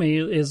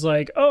Kotomi is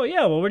like, oh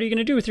yeah, well, what are you going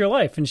to do with your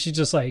life? And she's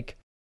just like,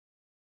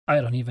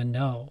 I don't even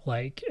know,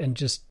 like, and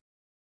just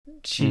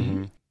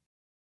she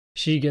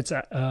gets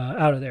out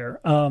of there.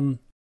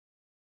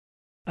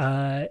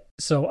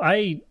 So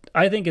I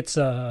think it's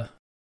a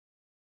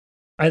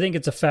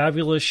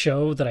fabulous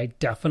show that I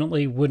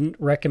definitely wouldn't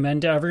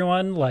recommend to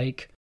everyone.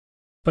 Like,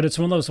 but it's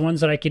one of those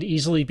ones that I could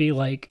easily be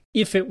like,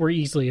 if it were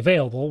easily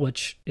available,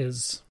 which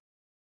is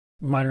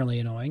minorly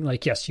annoying.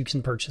 Like, yes, you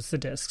can purchase the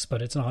discs,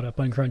 but it's not up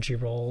on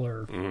Crunchyroll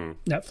or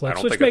Netflix. I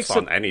don't think it's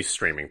on any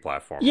streaming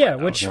platform. Yeah,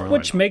 right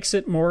which makes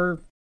it more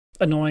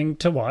annoying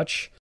to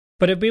watch.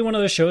 But it'd be one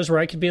of those shows where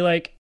I could be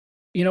like,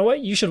 you know what?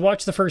 You should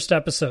watch the first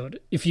episode.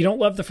 If you don't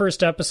love the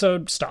first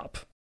episode, stop,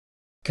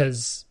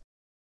 because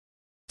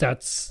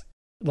that's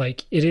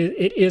like it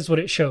is what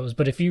it shows.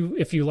 But if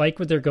you like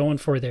what they're going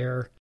for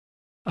there,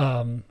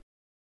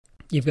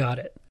 you've got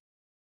it.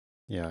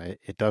 Yeah,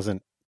 it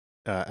doesn't,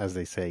 as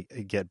they say,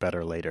 get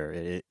better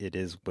later. It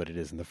is what it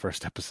is in the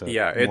first episode.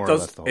 Yeah, it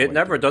does. It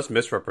never does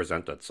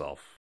misrepresent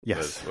itself.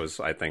 Yes,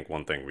 was I think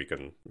one thing we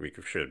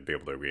should be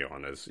able to agree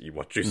on is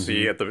what you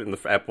see in the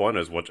Ep 1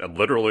 is what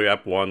literally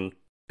Ep 1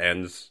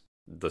 ends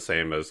the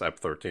same as Ep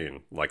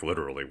 13, like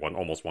literally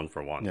almost one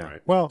for one. Yeah.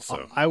 Right. Well,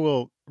 so I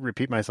will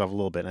repeat myself a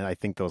little bit, and I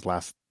think those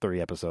last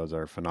 3 episodes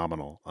are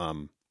phenomenal.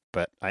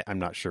 But I'm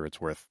not sure it's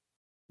worth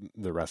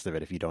the rest of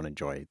it if you don't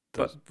enjoy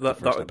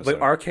the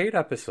arcade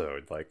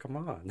episode. Like, come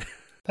on.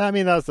 I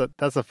mean, that's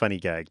a funny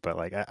gag, but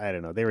like I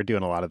don't know, they were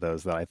doing a lot of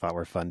those that I thought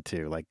were fun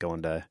too, like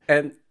going to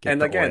and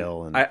again,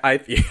 oil and...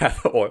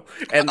 the oil,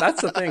 and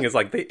that's the thing is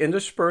like they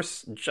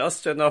intersperse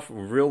just enough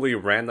really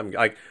random,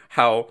 like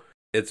how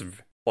it's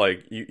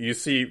like you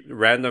see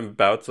random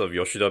bouts of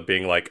Yoshida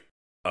being like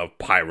a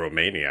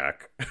pyromaniac.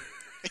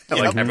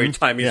 Like every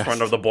time he's in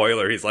front of the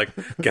boiler, he's like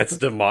gets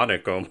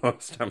demonic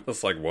almost. I'm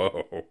just like,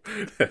 whoa,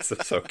 this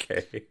is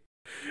okay.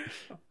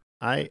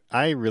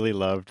 I really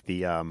loved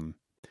the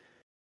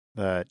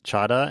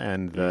Chada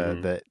and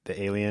the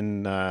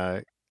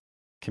alien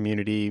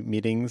community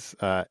meetings,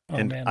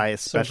 and I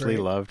especially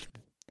loved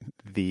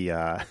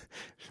the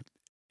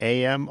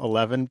AM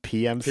 11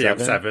 PM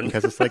 7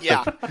 because it's like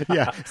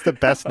it's the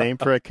best name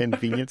for a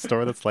convenience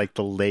store. That's like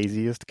the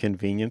laziest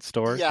convenience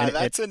store. Yeah, and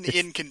that's an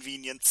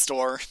inconvenience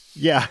store.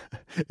 Yeah,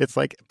 it's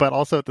like, but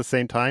also at the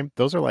same time,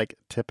 those are like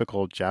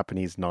typical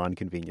Japanese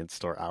non-convenience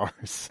store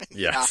hours.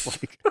 Yes.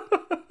 Like,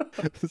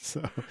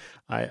 so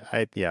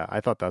I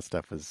thought that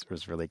stuff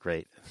was really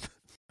great.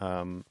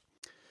 One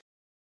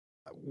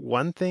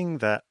thing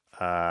that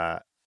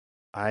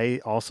I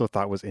also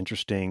thought was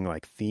interesting,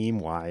 like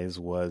theme-wise,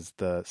 was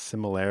the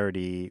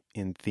similarity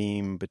in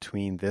theme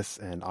between this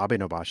and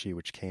Abenobashi,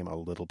 which came a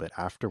little bit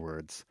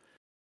afterwards,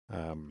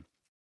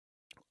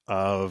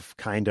 of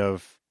kind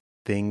of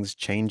things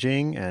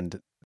changing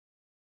and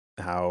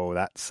how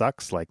that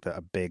sucks. Like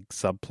a big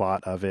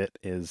subplot of it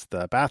is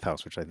the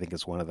bathhouse, which I think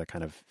is one of the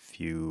kind of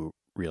few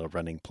real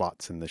running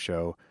plots in the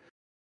show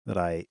that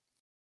I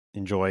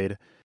enjoyed.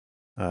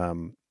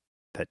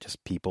 That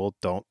just people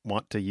don't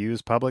want to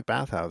use public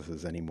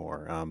bathhouses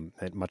anymore.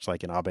 Much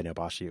like in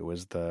Abenobashi, it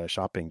was the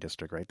shopping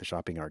district, right? The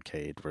shopping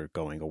arcade were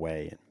going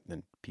away,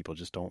 and people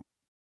just don't.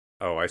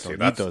 Oh, I see.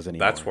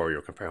 That's where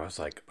you're comparing. I was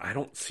like, I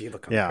don't see the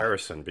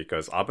comparison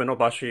because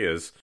Abenobashi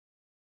is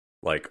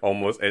like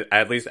almost,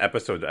 at least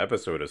episode to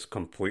episode, is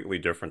completely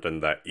different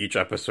in that each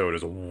episode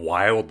is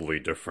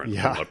wildly different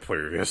from the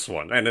previous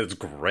one, and it's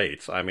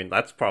great. I mean,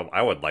 that's probably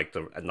I would like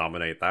to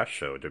nominate that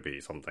show to be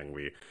something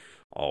we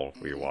all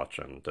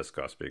rewatch and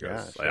discuss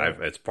because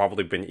it's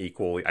probably been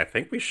equally. I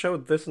think we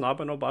showed this and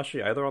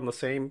Abenobashi either on the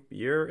same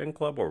year in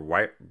club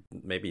or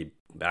maybe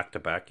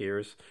back-to-back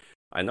years.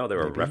 I know they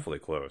were roughly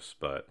close,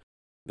 but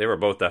they were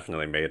both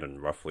definitely made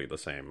in roughly the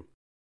same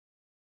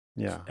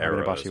era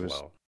Abenobashi as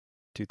well.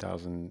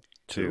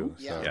 2002.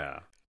 Yeah.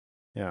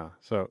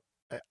 So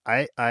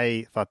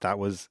I thought that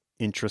was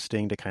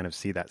interesting to kind of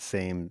see that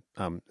same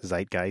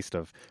zeitgeist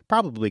of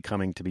probably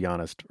coming, to be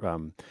honest,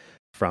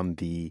 from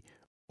the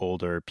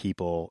older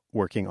people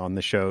working on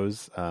the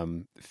shows,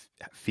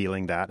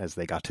 feeling that as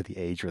they got to the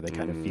age where they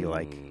kind of feel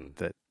like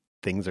that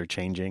things are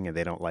changing and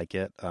they don't like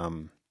it.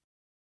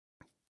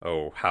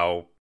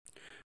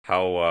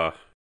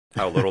 How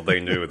little they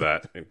knew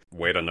that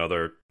wait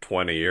another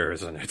 20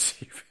 years and it's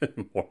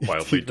even more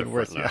wildly different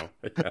worse, now.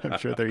 Yeah. I'm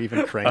sure they're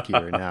even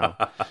crankier now.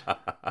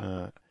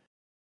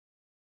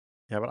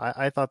 But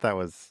I thought that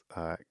was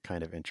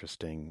kind of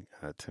interesting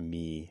to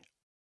me.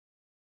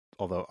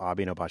 Although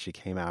Abenobashi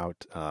came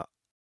out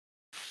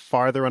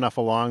farther enough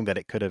along that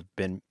it could have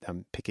been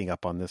picking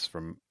up on this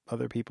from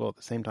other people at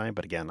the same time.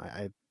 But again,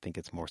 I think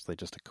it's mostly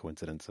just a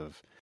coincidence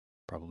of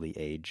probably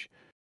age.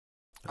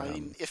 I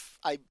mean, if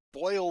I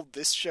boiled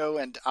this show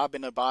and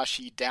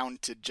Abenobashi down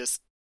to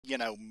just,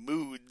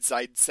 moods,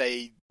 I'd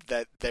say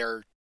that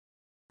they're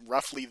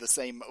roughly the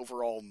same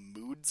overall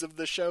moods of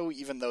the show,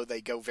 even though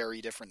they go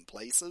very different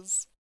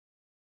places.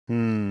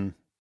 I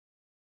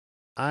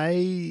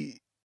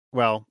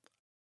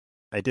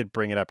did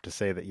bring it up to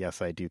say that,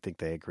 yes, I do think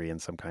they agree in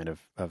some kind of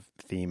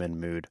theme and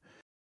mood,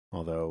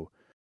 although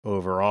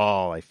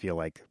overall I feel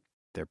like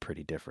they're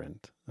pretty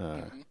different.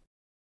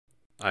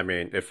 I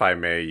mean, if I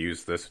may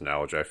use this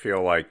analogy, I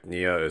feel like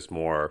Nia is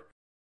more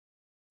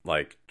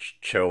like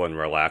chill and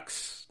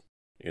relax,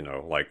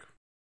 like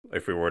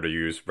if we were to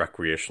use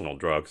recreational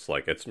drugs,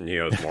 like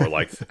Nia is more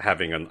like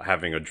having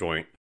a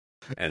joint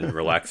and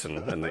relaxing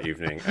in the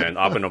evening, and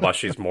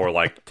Abenobashi is more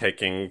like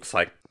taking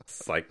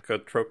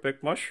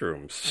psychotropic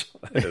mushrooms.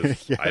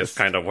 Yes. Is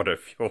kind of what it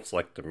feels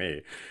like to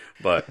me.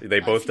 But they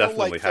both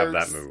definitely have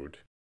that mood.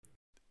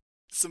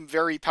 Some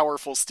very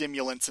powerful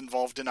stimulants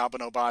involved in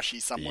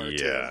Abenobashi somewhere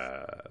too.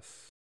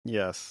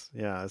 Yes.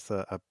 Yeah, it's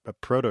a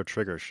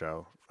proto-trigger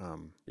show.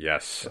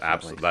 Yes,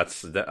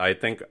 absolutely. I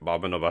think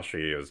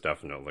Abenobashi is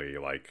definitely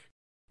like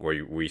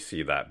where we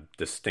see that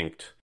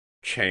distinct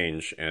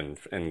change in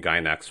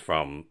Gainax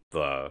from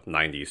the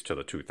 90s to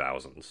the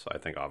 2000s. I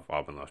think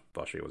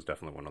Abenobashi was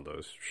definitely one of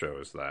those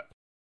shows that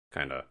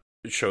kind of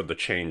showed the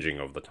changing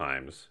of the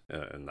times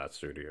in that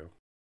studio.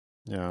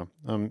 Yeah.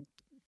 Do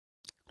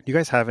you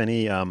guys have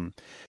any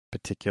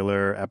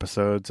particular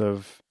episodes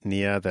of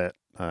Nia that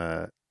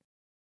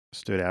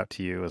stood out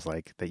to you as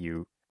like that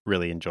you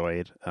really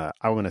enjoyed?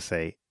 I want to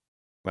say,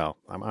 well,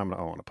 I don't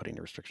want to put any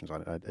restrictions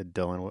on it.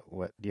 Dylan,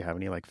 what do you have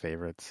any like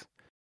favorites?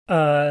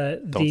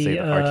 Don't say the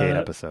arcade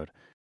episode.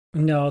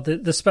 No,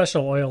 the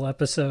special oil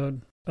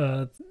episode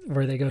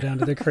where they go down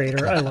to the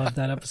crater. I love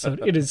that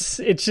episode.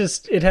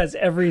 It has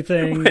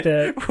everything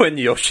when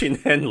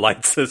Yoshinen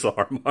lights his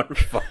arm on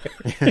fire.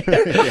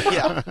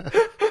 Yeah.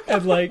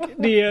 And like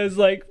Nia is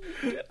like,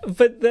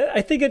 but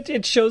I think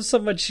it shows so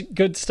much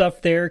good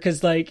stuff there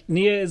because like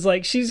Nia is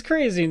like she's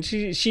crazy and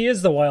she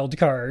is the wild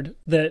card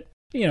that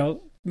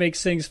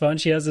makes things fun.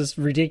 She has this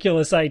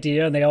ridiculous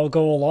idea and they all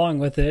go along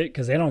with it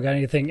because they don't got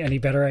any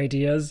better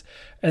ideas.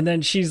 And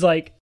then she's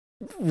like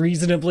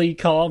reasonably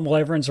calm while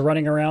everyone's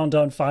running around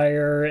on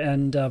fire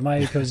and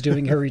Mayuko's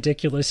doing her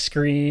ridiculous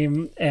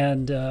scream.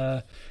 And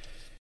I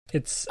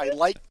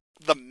like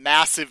the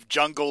massive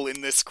jungle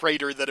in this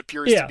crater that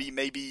appears to be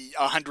maybe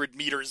 100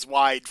 meters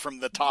wide from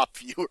the top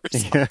view or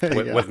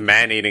something. with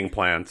man-eating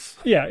plants.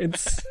 Yeah,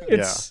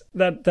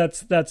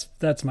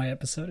 that's my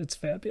episode. It's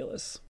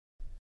fabulous.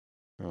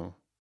 Oh.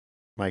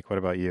 Mike, what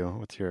about you?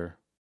 What's your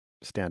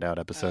standout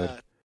episode?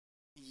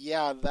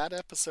 That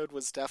episode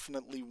was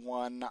definitely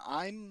one.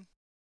 I'm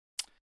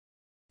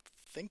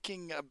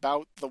thinking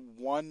about the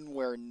one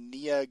where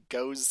Nia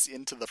goes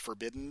into the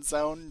Forbidden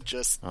Zone.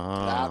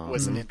 That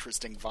was an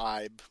interesting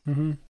vibe.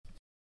 Mm-hmm.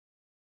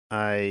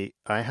 I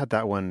had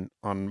that one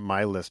on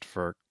my list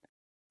for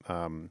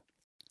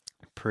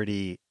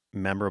pretty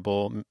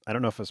memorable. I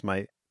don't know if it's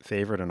my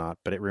favorite or not,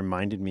 but it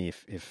reminded me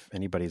if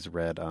anybody's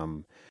read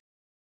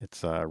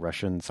it's a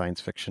Russian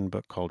science fiction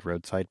book called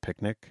Roadside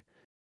Picnic.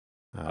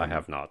 I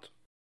have not.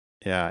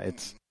 Yeah,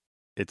 it's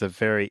a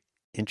very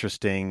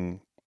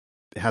interesting.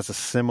 It has a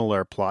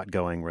similar plot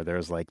going where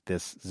there's like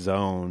this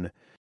zone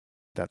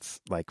that's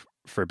like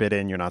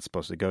forbidden. You're not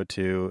supposed to go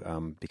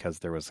to because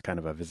there was kind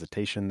of a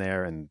visitation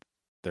there, and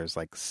there's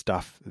like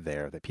stuff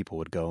there that people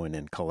would go in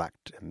and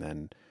collect and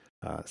then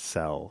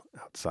sell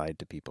outside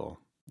to people.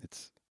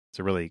 It's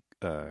a really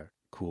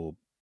cool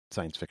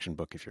science fiction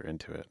book if you're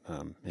into it,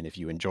 and if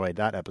you enjoyed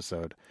that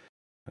episode,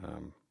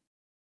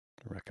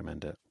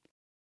 recommend it.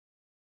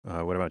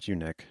 What about you,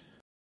 Nick?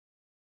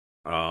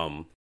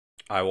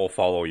 I will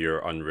follow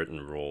your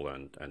unwritten rule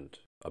and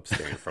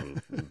abstain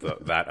from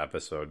that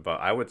episode,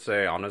 but I would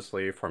say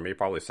honestly for me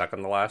probably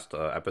second to last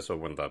episode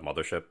when the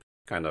mothership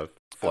kind of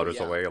flutters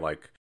away.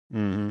 Like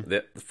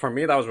for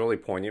me that was really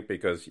poignant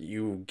because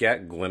you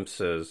get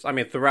glimpses. I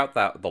mean throughout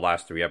the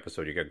last 3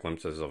 episodes you get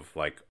glimpses of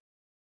like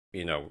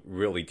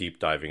really deep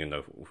diving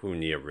into who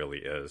Nia really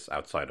is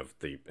outside of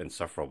the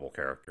insufferable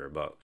character.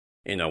 But,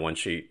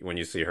 when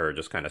you see her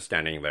just kind of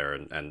standing there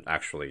and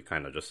actually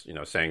kind of just,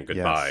 saying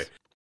goodbye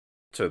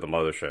to the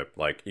mothership,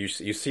 like you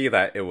see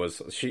that it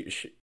was,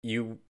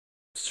 you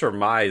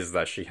surmise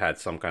that she had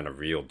some kind of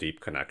real deep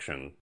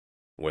connection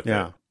with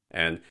it.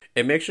 And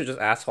it makes you just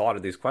ask a lot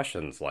of these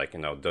questions, like,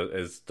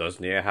 does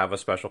Nia have a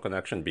special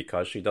connection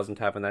because she doesn't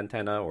have an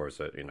antenna, or is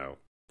it,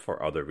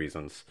 for other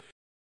reasons?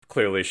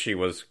 Clearly she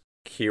was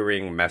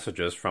hearing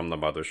messages from the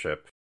mothership,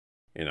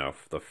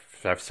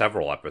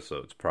 several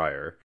episodes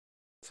prior.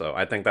 So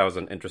I think that was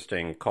an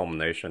interesting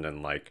culmination,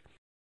 and like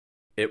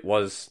it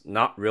was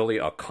not really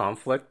a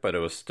conflict, but it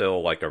was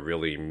still like a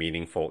really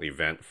meaningful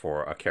event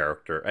for a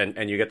character,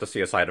 and you get to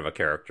see a side of a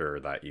character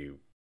that you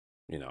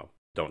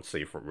don't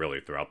see really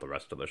throughout the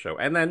rest of the show.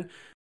 And then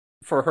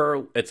for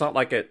her, it's not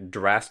like it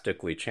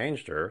drastically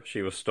changed her.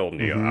 She was still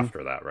Nia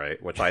after that,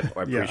 right? Which I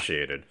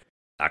appreciated.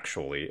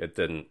 Actually, it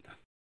didn't.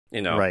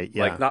 You know, right?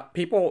 Yeah. Like not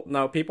people.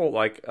 No, people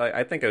like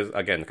I think is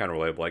again kind of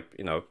relatable. Like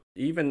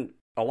even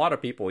a lot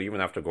of people, even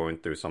after going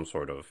through some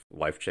sort of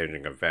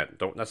life-changing event,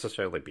 don't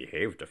necessarily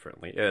behave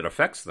differently. It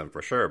affects them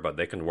for sure, but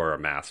they can wear a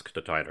mask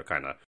to try to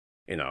kind of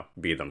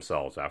be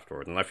themselves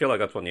afterwards. And I feel like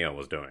that's what Nia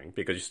was doing,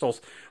 because you still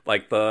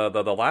like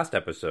the last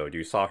episode,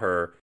 you saw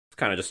her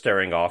kind of just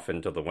staring off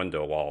into the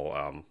window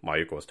while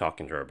Mayuko was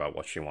talking to her about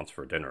what she wants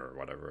for dinner or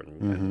whatever,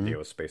 and Nia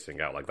was spacing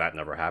out. Like that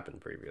never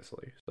happened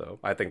previously. So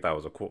I think that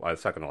was a cool.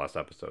 Second to last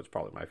episode is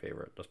probably my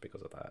favorite, just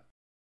because of that.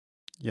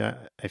 Yeah,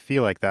 I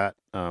feel like that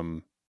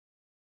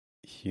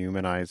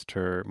humanized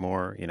her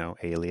more,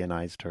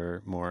 alienized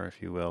her more,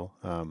 if you will.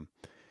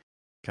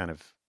 Kind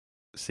of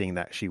seeing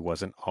that she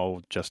wasn't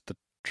all just the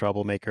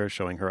troublemaker,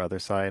 showing her other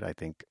side. I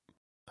think,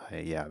 I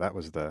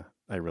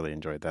really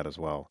enjoyed that as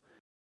well.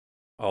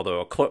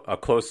 Although a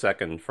close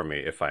second for me,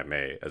 if I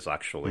may, is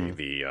actually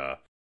the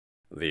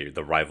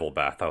rival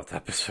bathhouse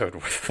episode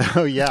with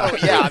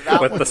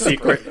with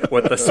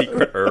the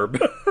secret herb.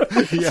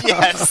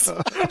 Yes.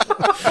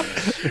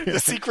 The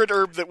secret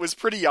herb that was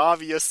pretty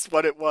obvious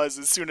what it was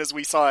as soon as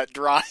we saw it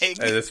drying.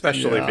 And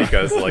especially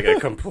because like a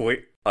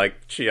complete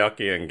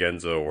Chiaki and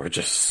Genzo were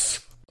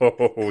just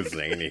so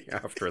zany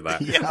after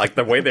that. Yeah. Like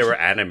the way they were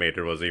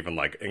animated was even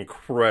like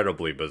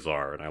incredibly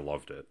bizarre, and I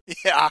loved it.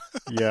 Yeah.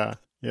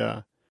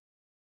 Yeah.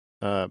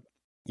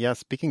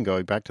 Speaking,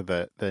 going back to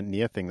the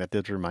Nia thing, that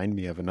did remind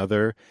me of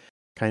another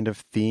kind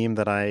of theme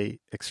that I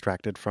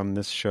extracted from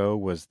this show,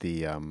 was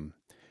the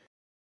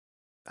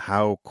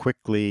how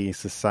quickly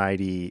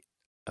society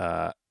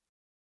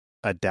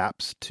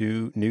adapts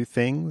to new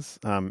things,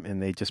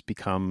 and they just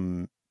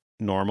become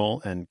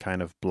normal and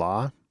kind of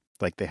blah.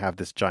 Like they have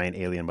this giant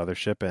alien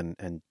mothership,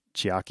 and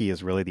Chiaki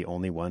is really the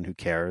only one who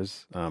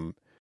cares.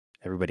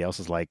 Everybody else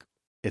is like,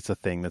 it's a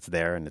thing that's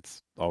there and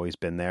it's always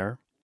been there.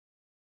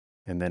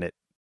 And then it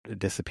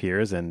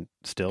disappears, and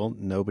still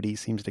nobody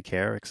seems to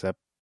care except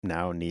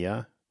now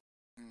Nia.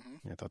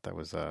 I thought that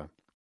was Well,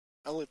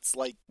 it's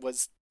like,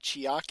 was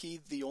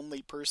Chiaki the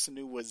only person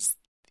who was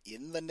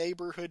in the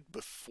neighborhood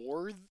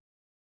before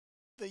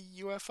the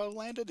UFO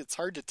landed? It's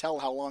hard to tell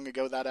how long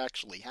ago that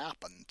actually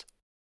happened.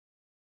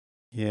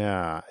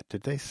 Yeah,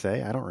 did they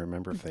say? I don't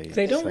remember if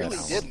they don't really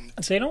didn't.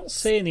 They don't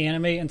say in the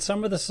anime. In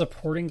some of the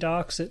supporting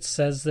docs, it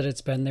says that it's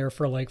been there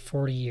for like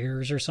 40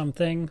 years or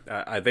something.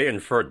 They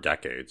inferred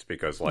decades,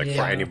 because for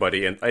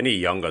anybody, any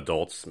young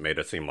adults made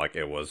it seem like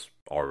it was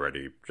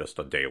already just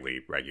a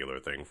daily regular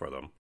thing for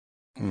them.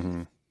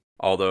 Mm-hmm.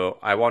 Although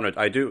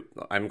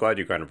I'm glad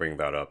you kind of bring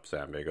that up,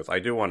 Sam, because I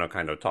do want to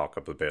kind of talk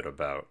a bit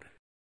about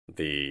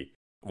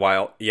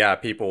while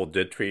people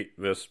did treated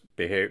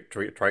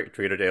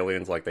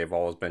aliens like they've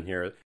always been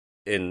here,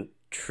 in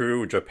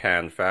true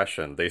Japan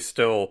fashion, they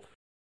still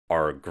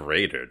are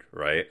graded,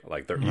 right?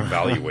 Like they're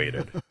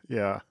evaluated.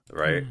 Yeah.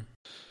 Right?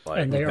 Like,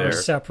 and they are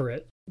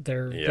separate.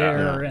 They're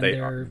there, and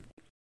they're...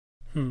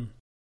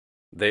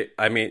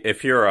 I mean,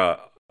 if you're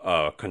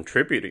a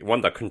contributing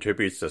one that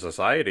contributes to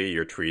society,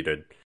 you're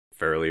treated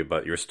fairly,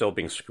 but you're still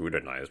being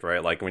scrutinized,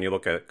 right? Like when you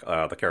look at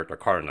the character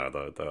Karna,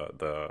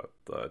 the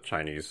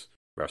Chinese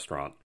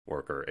restaurant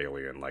worker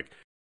alien, like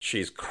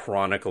she's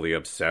chronically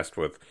obsessed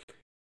with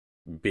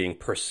being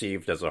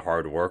perceived as a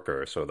hard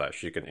worker so that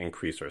she can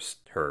increase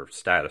her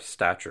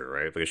stature,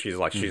 right? Because she's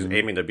like she's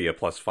aiming to be a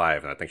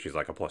 +5, and I think she's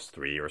like a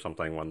 +3 or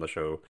something when the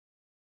show,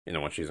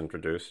 when she's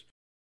introduced.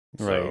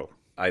 Right. So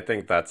I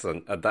think that's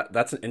an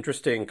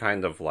interesting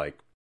kind of like.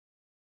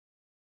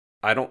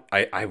 I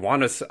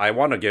want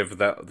to give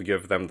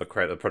them the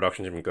credit, the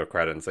production team the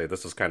credit, and say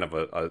this is kind of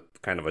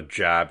a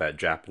jab at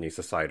Japanese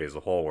society as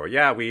a whole,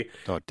 where we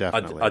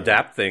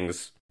adapt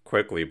things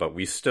quickly, but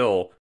we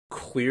still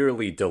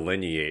clearly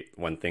delineate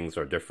when things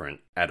are different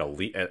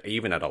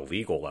even at a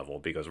legal level,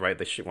 because when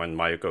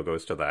Mayuko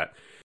goes to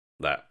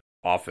that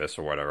office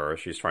or whatever,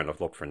 she's trying to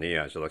look for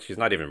Nia. She's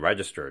not even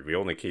registered. We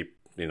only keep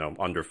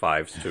under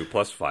 5s to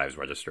 +5s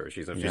registered.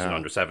 She's an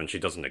under 7. She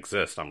doesn't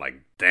exist. I'm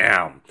like,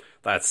 damn,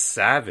 that's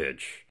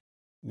savage.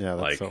 Yeah,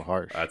 that's so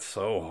harsh. That's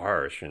so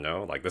harsh.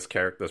 Like this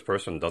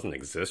person doesn't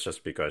exist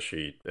just because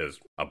she is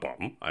a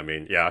bum. I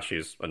mean,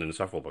 she's an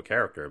insufferable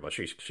character, but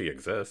she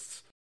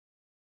exists.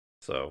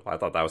 So I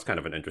thought that was kind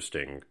of an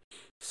interesting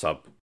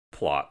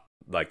subplot,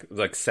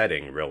 like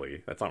setting.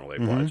 Really, that's not really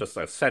a plot. It's just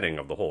a setting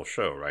of the whole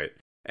show, right?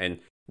 And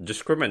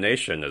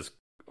discrimination is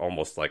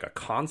almost like a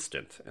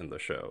constant in the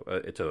show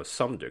to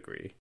some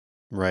degree.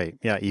 Right.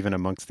 Yeah, even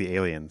amongst the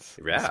aliens.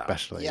 Yeah.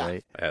 Especially,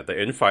 right?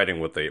 The infighting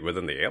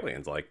within the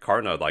aliens, like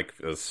Karna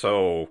is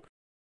so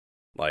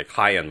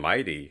high and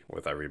mighty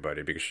with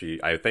everybody, because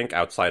I think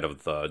outside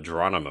of the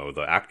Geronimo,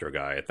 the actor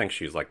guy, I think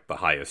she's like the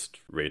highest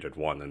rated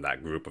one in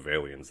that group of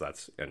aliens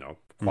that's,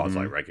 quasi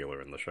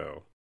regular in the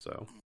show.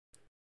 So,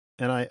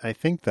 and I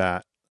think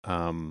that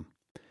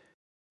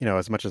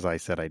as much as I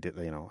said I did,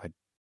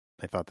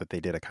 I thought that they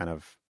did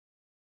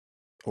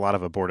a lot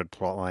of aborted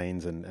plot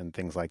lines and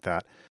things like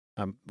that.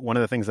 One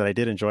of the things that I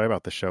did enjoy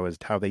about the show is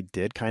how they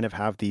did kind of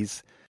have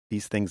these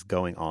things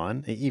going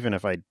on, even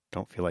if I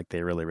don't feel like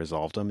they really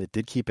resolved them. It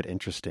did keep it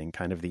interesting,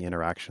 kind of the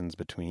interactions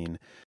between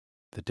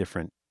the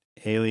different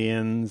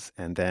Aliens,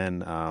 and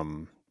then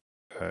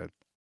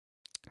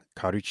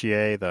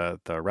Karuchie,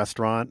 the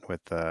restaurant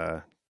with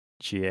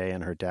Chie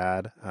and her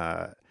dad.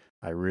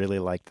 I really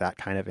liked that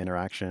kind of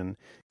interaction.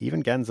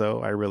 Even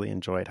Genzo, I really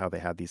enjoyed how they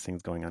had these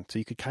things going on. So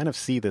you could kind of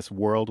see this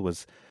world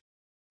was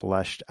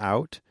fleshed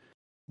out.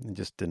 It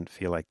just didn't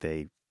feel like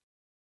they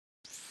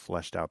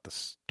fleshed out the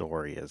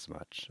story as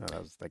much.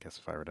 That was, I guess,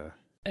 if I were to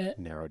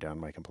narrow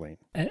down my complaint.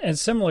 And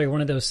similarly,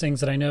 one of those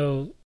things that I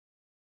know,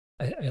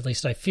 at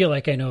least I feel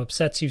like I know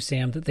upsets you,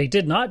 Sam, that they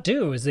did not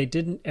do is they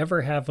didn't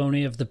ever have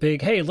any of the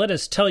big, hey, let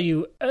us tell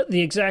you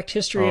the exact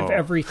history of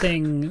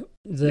everything.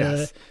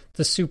 Yes.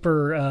 The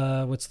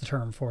super, what's the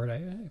term for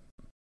it?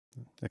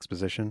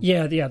 Exposition?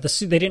 Yeah. They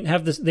didn't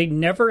have this. They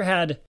never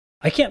had,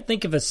 I can't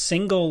think of a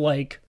single,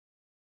 like,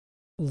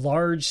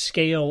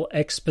 large-scale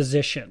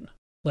exposition.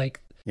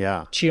 Like,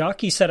 yeah,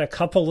 Chiaki said a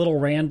couple little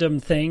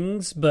random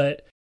things,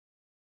 but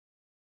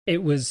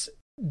it was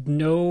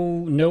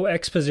no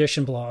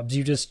exposition blobs.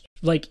 You just,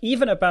 like,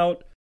 even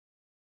about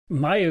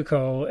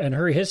Mayuko and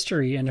her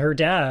history and her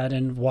dad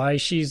and why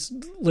she's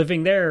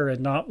living there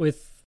and not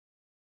with,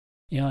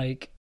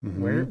 like,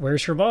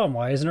 where's her mom?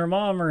 Why isn't her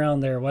mom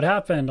around there? What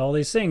happened? All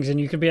these things. And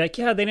you could be like,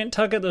 yeah, they didn't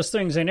tug at those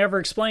things. They never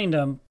explained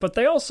them, but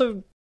they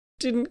also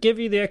didn't give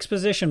you the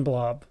exposition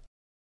blob.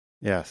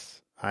 Yes.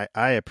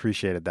 I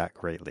appreciated that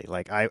greatly.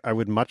 Like, I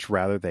would much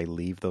rather they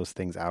leave those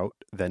things out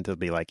than to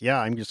be like, yeah,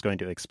 I'm just going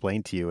to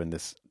explain to you in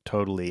this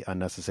totally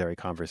unnecessary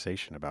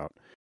conversation about,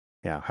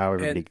 how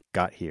everybody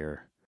got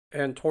here.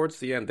 And towards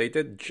the end, they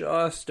did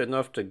just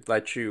enough to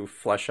let you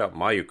flesh out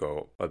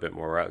Mayuko a bit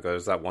more.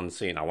 There's that one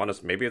scene, I want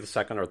to, maybe the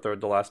second or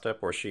third to last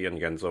step, where she and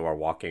Genzo are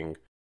walking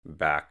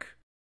back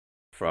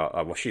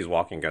from, she's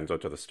walking Genzo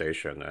to the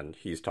station, and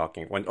he's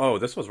talking,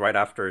 this was right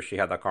after she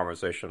had that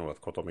conversation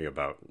with Kotomi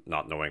about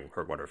not knowing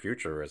what her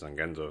future is, and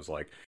Genzo's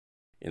like,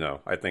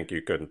 I think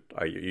you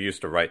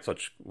used to write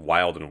such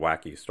wild and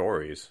wacky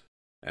stories.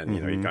 And,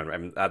 you kind of,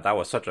 and that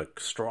was such a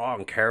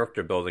strong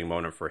character building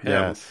moment for him,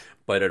 yes.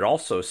 But it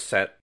also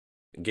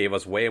gave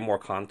us way more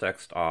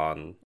context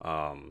on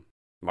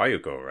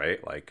Mayuko,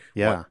 right? Like,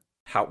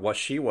 what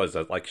she was,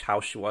 like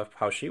how she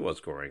was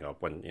growing up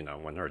when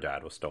when her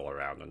dad was still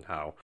around, and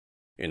how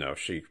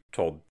she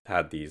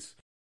had these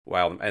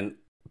wild. And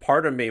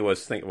part of me I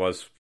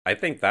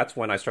think that's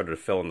when I started to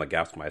fill in the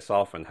gaps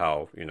myself, and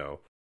how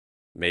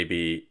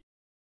maybe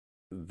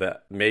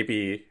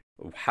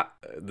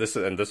this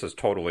is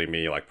totally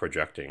me, like,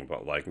 projecting,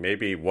 but, like,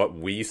 maybe what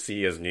we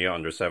see as Nia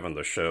Under 7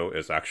 the show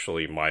is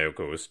actually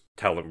Mayoko's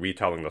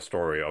retelling the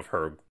story of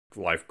her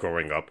life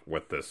growing up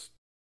with this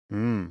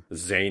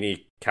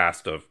zany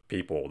cast of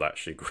people that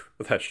she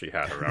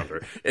had around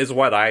her, is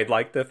what I'd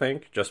like to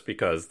think, just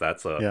because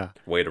that's a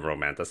way to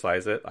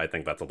romanticize it. I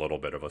think that's a little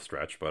bit of a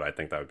stretch, but I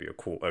think that would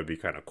be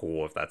kind of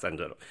cool if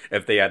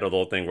they had a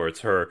little thing where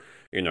it's her,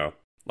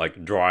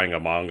 like, drawing a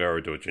manga or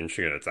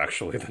doujinshi, and it's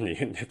actually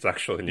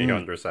Nia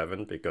Under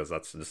 7, because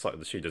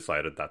she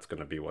decided that's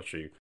going to be what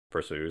she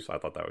pursues. I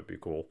thought that would be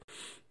cool.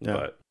 Yeah.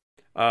 But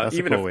that's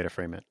a cool way to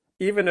frame it.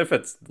 Even if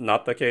it's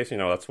not the case,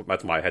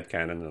 that's my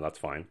headcanon, and that's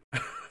fine.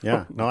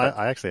 Yeah, no,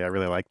 I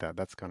really like that.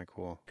 That's kind of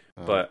cool.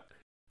 But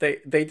they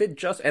did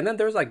just, and then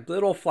there's, like,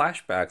 little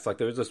flashbacks. Like,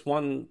 there's this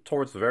one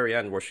towards the very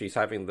end where she's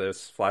having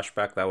this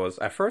flashback that was,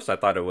 at first I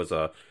thought it was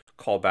a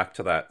call back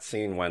to that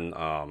scene when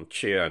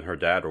Chia and her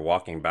dad were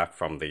walking back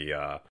from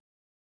the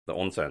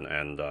onsen,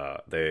 and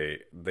they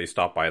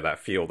stop by that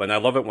field. And I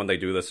love it when they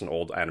do this in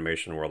old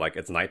animation where, like,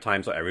 it's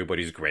nighttime, so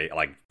everybody's gray,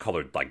 like,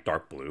 colored, like,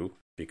 dark blue,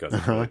 because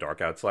it's really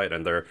dark outside,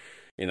 and they're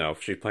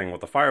she's playing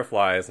with the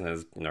fireflies,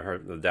 and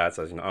the dad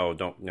says,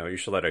 don't, you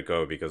should let it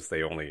go because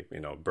they only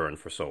burn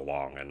for so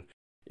long. And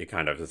it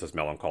kind of is this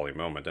melancholy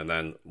moment. And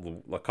then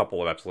a couple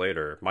of episodes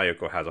later,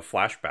 Mayuko has a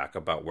flashback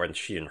about when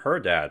she and her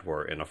dad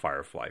were in a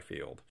firefly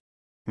field.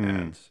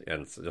 And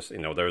just,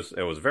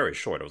 it was very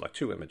short. It was like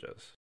 2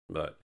 images,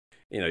 but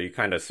you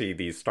kind of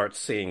start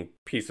seeing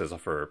pieces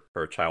of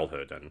her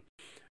childhood, and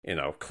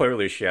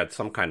clearly she had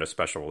some kind of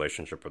special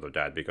relationship with her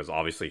dad, because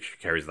obviously she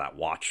carries that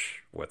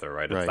watch with her,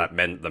 right?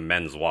 It's the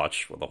men's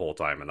watch the whole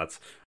time, and that's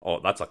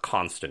a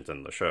constant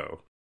in the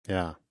show.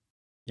 Yeah.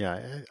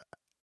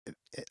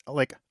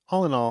 Like,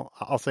 all in all,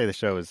 I'll say the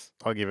show is,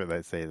 I'll give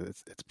it,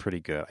 it's pretty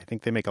good. I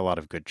think they make a lot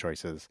of good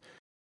choices.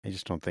 I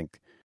just don't think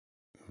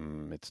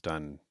it's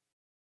done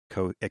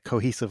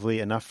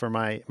cohesively enough for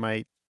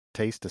my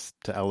taste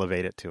to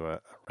elevate it to a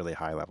really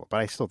high level.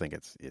 But I still think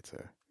it's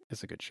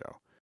a good show.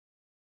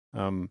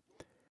 And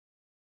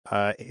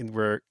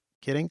we're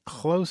getting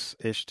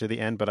close-ish to the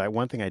end, but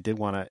one thing I did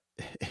want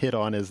to hit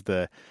on is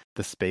the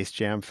Space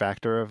Jam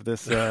factor of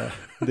this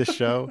this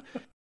show,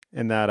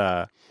 and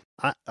that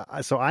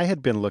so I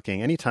had been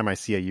looking, anytime I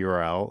see a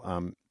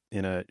URL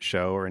in a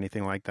show or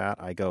anything like that,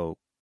 I go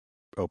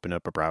open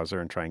up a browser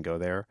and try and go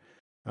there.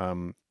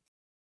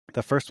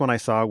 The first one I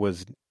saw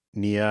was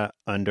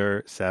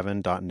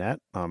niaunder7.net.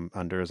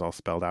 Under is all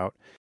spelled out,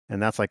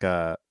 and that's like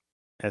a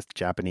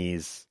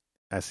Japanese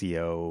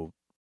SEO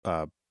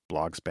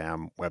blog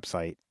spam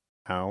website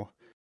now,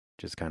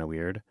 which is kind of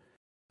weird.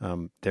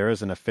 There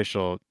is an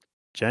official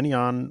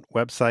Genion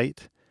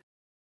website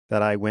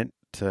that I went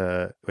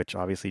to, which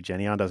obviously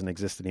Genion doesn't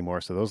exist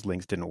anymore, so those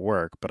links didn't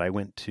work. But I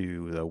went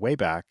to the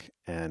Wayback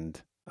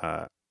and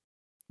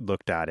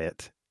looked at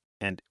it.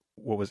 And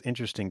what was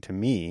interesting to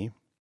me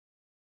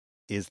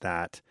is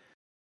that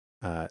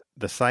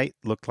the site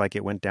looked like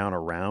it went down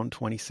around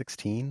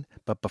 2016,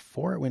 but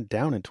before it went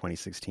down in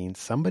 2016,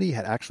 somebody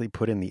had actually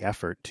put in the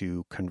effort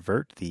to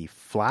convert the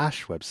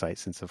Flash website,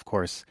 since of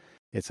course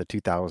it's a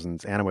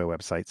 2000s anime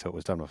website, so it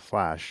was done with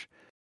Flash.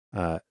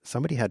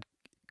 Somebody had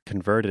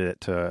converted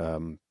it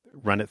to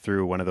run it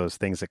through one of those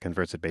things that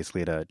converts it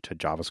basically to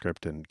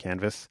JavaScript and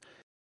Canvas.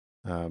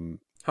 And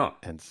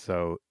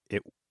so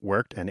it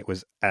worked, and it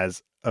was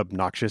as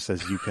obnoxious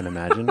as you can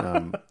imagine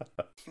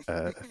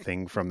a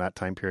thing from that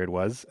time period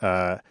was.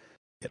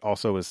 It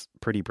also was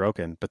pretty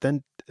broken. But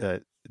then,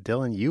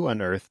 Dylan, you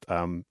unearthed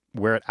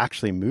where it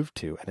actually moved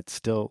to, and it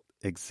still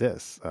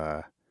exists.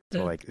 The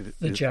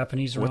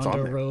Japanese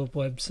Rondo Robe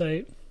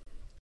website.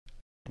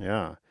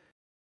 Yeah.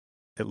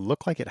 It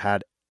looked like it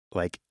had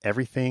like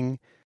everything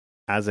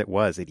as it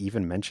was. It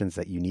even mentions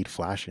that you need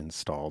Flash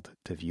installed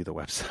to view the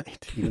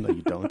website, even though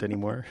you don't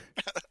anymore.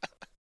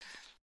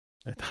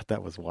 I thought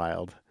that was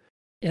wild.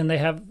 And they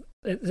have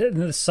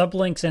the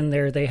sublinks in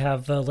there. They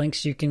have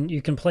links you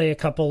can play a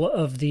couple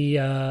of the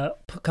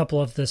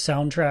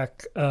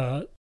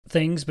soundtrack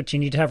things, but you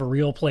need to have a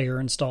real player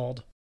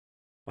installed.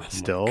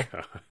 Still,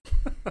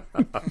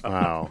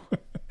 wow.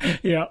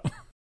 Yeah.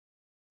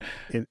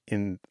 At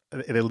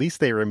least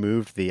they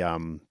removed they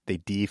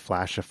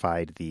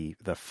deflashified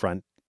the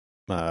front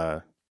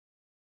item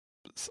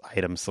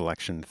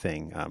selection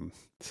thing.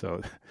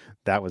 So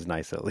that was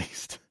nice at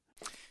least.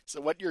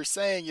 So what you're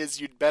saying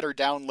is you'd better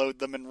download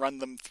them and run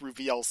them through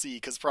VLC,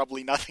 because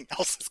probably nothing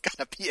else is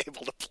going to be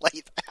able to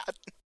play that.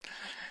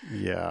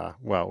 Yeah,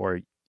 well, or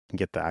you can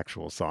get the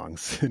actual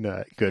songs in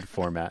a good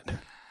format.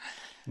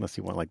 Unless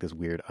you want like this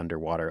weird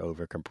underwater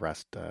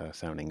overcompressed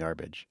sounding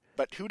garbage.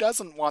 But who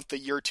doesn't want the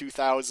year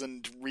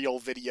 2000 real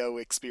video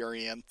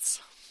experience?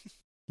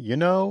 You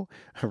know,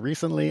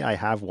 recently I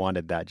have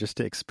wanted that, just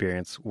to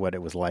experience what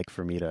it was like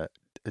for me to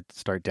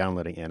start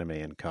downloading anime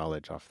in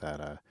college off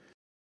that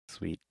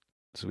sweet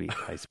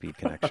high-speed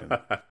connection.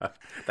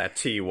 That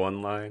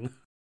T1 line.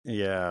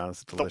 Yeah,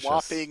 it's delicious. The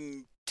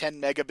whopping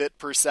 10 megabit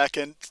per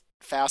second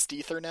fast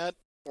Ethernet?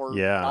 Or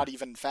not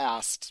even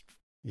fast.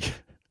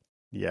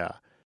 Yeah.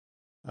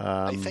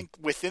 I think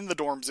within the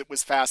dorms it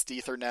was fast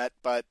Ethernet,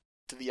 but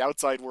to the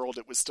outside world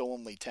it was still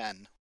only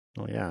 10.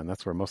 Oh yeah, and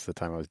that's where most of the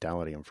time I was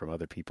downloading them from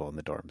other people in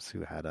the dorms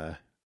who had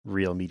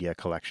real media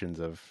collections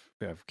of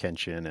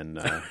Kenshin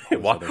and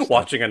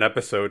watching an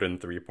episode in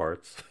 3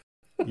 parts.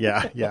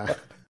 Yeah.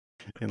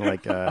 In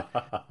like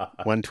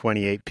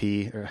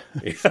 128p or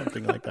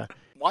something like that.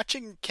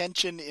 Watching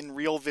Kenshin in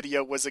real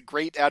video was a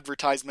great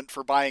advertisement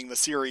for buying the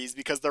series,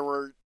 because there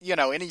were,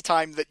 any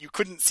time that you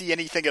couldn't see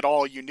anything at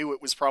all, you knew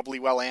it was probably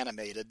well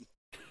animated.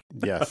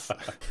 Yes.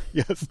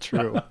 Yes,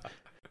 true.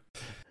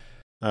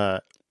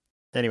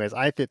 Anyways,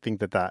 I think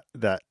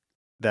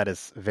that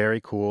is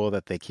very cool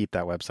that they keep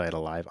that website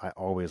alive. I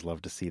always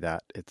love to see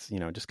that. It's,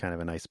 just kind of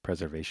a nice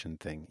preservation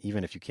thing.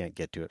 Even if you can't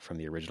get to it from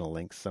the original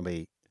links,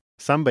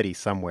 somebody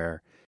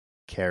somewhere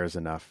cares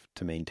enough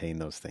to maintain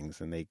those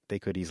things, and they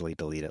could easily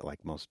delete it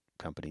like most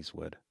companies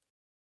would.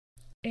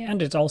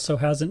 And it also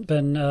hasn't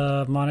been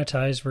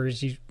monetized,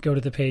 whereas you go to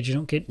the page, you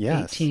don't get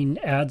 18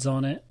 ads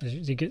on it.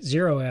 You get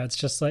 0 ads,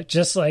 just like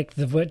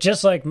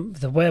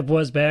the web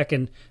was back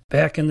in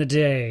the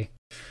day,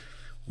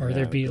 or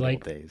there'd be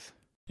like days.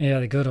 Yeah,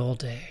 the good old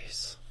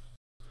days.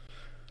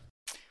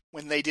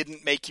 When they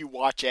didn't make you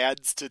watch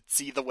ads to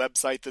see the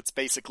website that's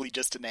basically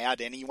just an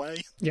ad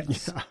anyway.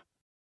 Yes. Yeah.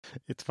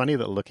 It's funny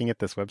that looking at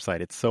this website,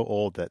 it's so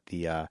old that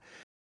the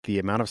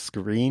amount of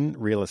screen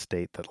real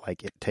estate that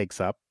like it takes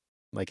up,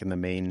 like in the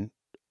main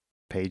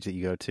page that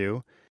you go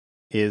to,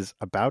 is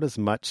about as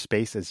much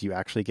space as you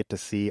actually get to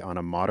see on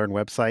a modern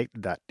website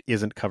that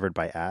isn't covered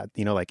by ads.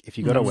 Like if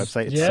you go to a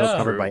website, it's so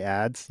covered by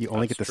ads, you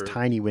only get this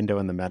tiny window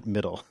in the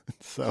middle.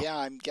 So yeah,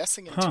 I'm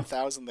guessing in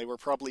 2000 they were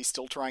probably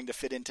still trying to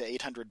fit into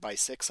 800 by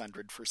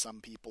 600 for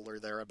some people or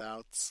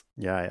thereabouts.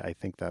 Yeah, I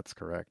think that's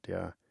correct.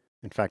 Yeah.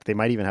 In fact, they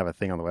might even have a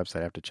thing on the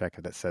website, I have to check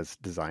it, that says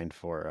designed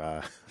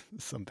for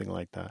something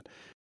like that.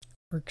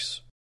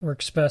 Works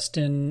best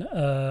in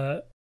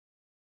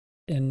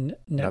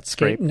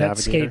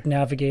Netscape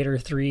Navigator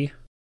 3.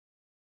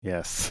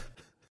 Yes.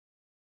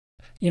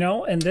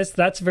 And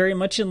that's very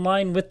much in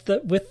line with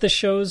the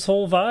show's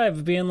whole vibe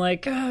of being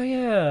like, oh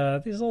yeah,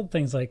 these old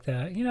things like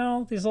that.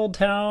 These old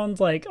towns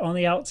like on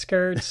the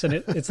outskirts, and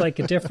it's like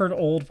a different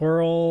old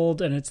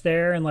world, and it's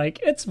there, and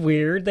like it's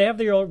weird. They have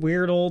their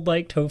weird old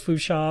like tofu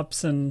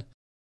shops and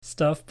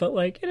stuff, but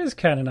like it is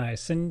kind of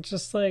nice, and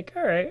just like,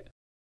 all right,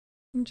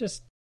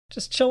 just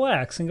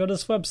chillax and go to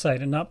this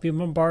website and not be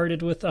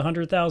bombarded with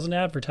 100,000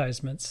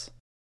 advertisements.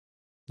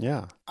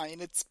 Yeah. I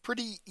mean, it's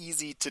pretty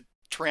easy to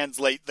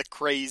translate the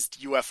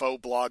crazed UFO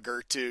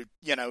blogger to,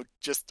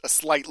 just a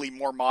slightly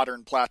more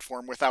modern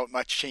platform without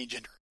much change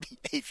in her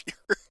behavior.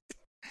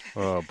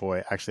 Oh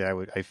boy,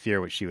 actually, I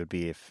fear what she would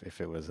be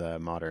if it was a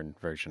modern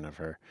version of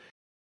her.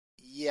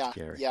 Yeah,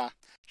 Scary. yeah.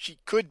 She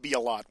could be a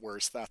lot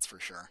worse, that's for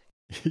sure.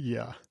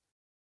 Yeah.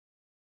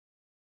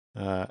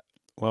 Well,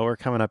 we're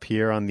coming up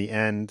here on the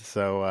end,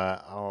 so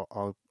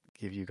I'll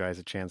give you guys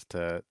a chance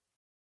to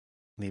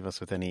leave us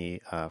with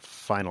any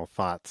final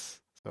thoughts.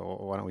 So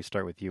why don't we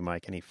start with you,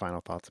 Mike? Any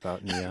final thoughts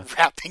about Nia?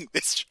 Wrapping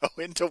this show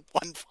into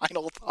one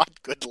final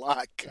thought. Good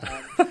luck.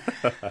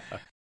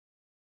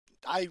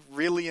 I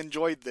really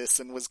enjoyed this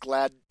and was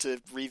glad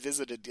to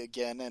revisit it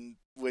again, and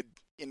would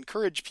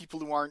encourage people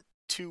who aren't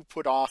too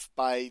put off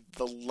by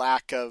the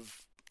lack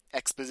of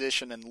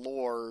exposition and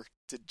lore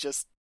to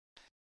just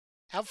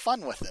have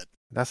fun with it.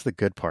 That's the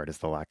good part, is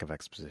the lack of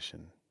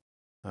exposition.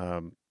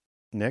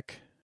 Nick,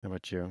 how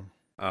about you?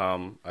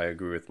 I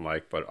agree with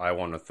Mike, but I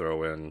want to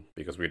throw in,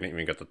 because we didn't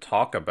even get to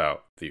talk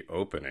about the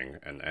opening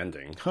and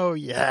ending. Oh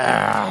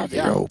yeah,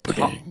 the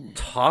opening.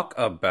 Talk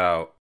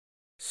about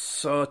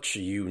such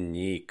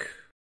unique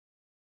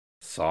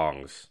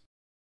songs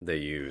they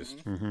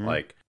used. Mm-hmm.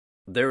 Like,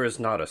 there is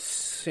not a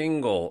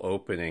single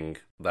opening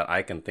that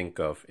I can think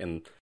of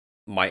in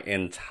my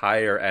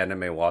entire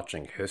anime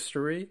watching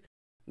history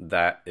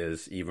that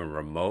is even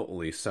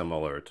remotely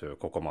similar to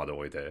Kokomade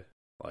Oide.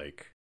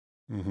 Like,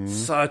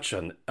 such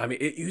an... I mean,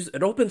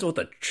 it opens with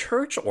a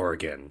church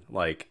organ,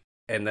 like,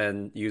 and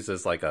then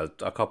uses like a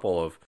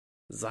couple of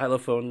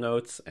xylophone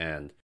notes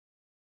and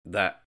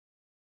that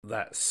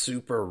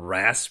super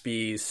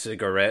raspy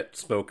cigarette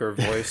smoker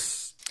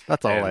voice.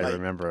 That's all I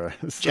remember.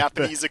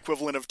 Japanese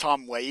equivalent of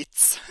Tom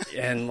Waits.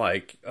 And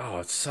like, oh,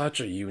 it's such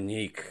a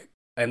unique...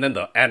 And then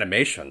the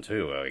animation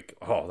too, like,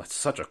 oh, that's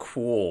such a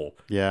cool...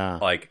 Yeah.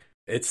 Like,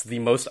 it's the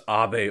most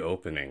Abe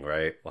opening,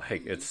 right?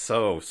 Like, it's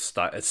so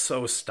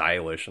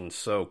stylish and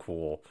so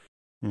cool.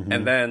 Mm-hmm.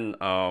 And then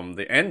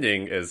the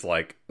ending is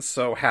like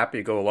so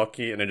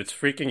happy-go-lucky, and it just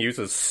freaking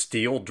uses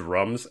steel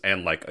drums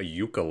and like a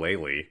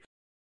ukulele,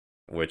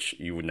 which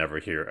you would never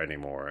hear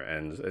anymore.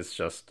 And it's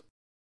just,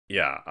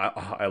 yeah,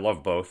 I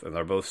love both, and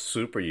they're both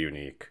super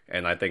unique.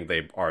 And I think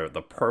they are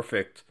the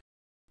perfect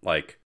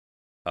like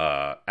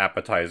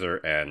appetizer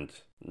and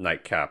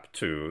nightcap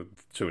to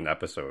an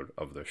episode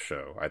of the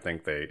show. I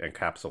think they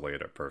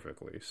encapsulate it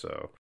perfectly.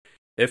 So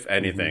if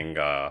anything,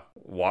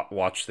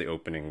 watch the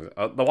opening.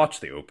 Watch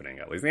the opening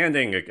at least. The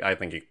ending, I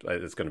think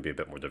it's going to be a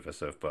bit more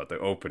divisive, but the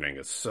opening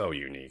is so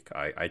unique.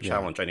 I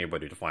challenge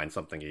anybody to find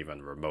something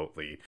even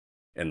remotely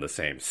in the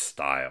same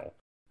style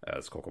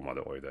as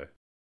Kokomade Oide.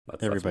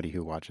 Everybody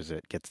who watches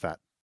it gets that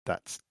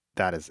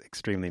is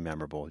extremely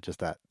memorable. Just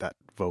that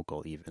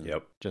vocal, even.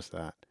 Yep. Just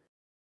that.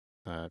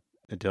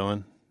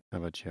 Dylan, how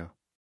about you?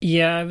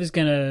 Yeah, I was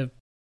gonna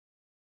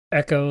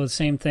echo the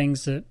same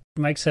things that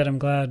Mike said. I'm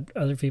glad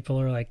other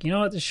people are like, you know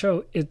what, the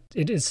show it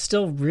is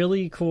still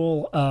really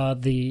cool.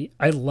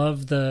 I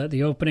love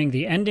the opening.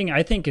 The ending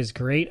I think is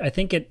great. I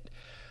think it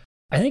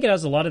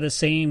has a lot of the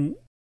same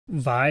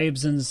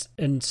vibes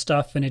and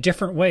stuff in a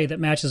different way that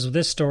matches with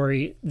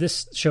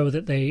this show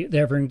that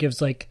everyone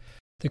gives like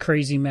the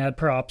crazy mad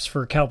props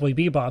for Cowboy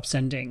Bebop's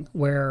ending,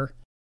 where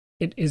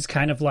it is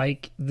kind of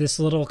like this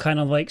little kind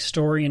of like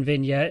story and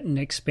vignette and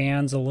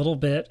expands a little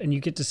bit and you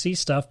get to see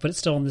stuff, but it's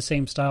still in the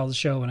same style of the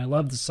show. And I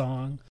love the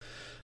song.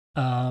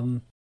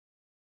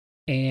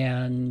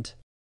 And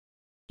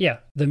yeah,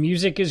 the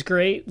music is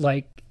great.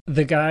 Like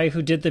the guy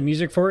who did the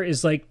music for it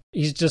is like,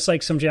 he's just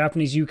like some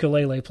Japanese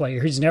ukulele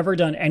player. He's never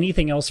done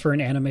anything else for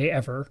an anime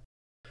ever.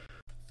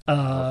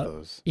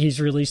 He's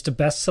released a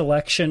best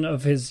selection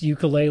of his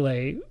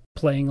ukulele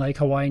playing like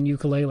Hawaiian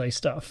ukulele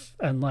stuff.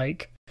 And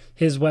like,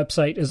 his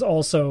website is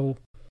also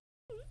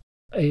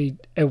a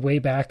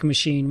Wayback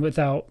Machine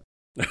without.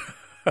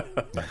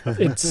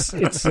 it's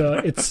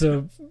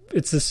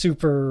a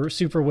super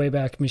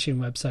Wayback Machine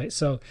website.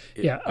 So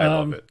yeah, I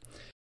love it.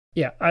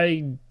 Yeah,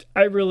 I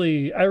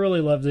really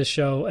love this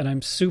show, and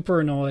I'm super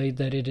annoyed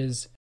that it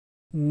is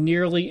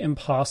nearly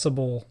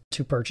impossible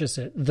to purchase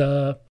it.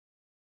 The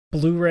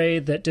Blu-ray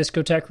that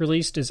Discotek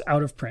released is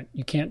out of print.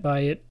 You can't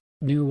buy it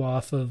new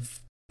off of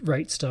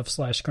Right Stuff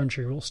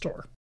 /Crunchyroll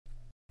store.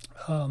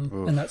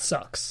 And that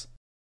sucks.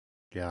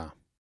 Yeah.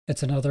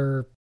 It's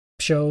another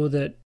show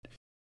that,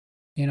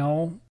 you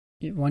know,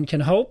 one can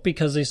hope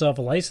because they still have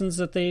a license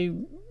that they,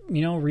 you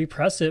know,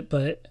 repress it,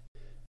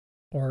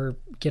 or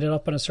get it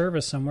up on a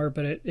service somewhere,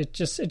 but it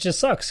just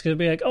sucks. Because it'd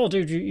be like, oh,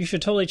 dude, you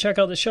should totally check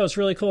out the show. It's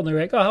really cool. And they're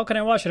like, oh, how can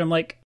I watch it? I'm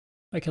like,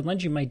 I can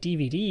lend you my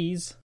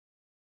DVDs.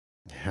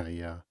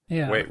 Yeah.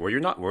 Wait, were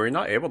you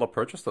not able to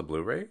purchase the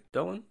Blu-ray,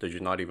 Dylan? Did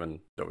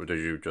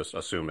you just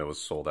assume it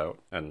was sold out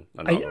and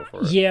not go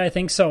for it? Yeah, I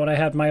think so. And I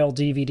had my old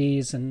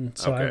DVDs, and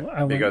so okay.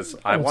 I because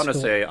I want to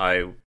say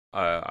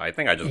I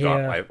think I just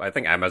got. Yeah. I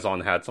think Amazon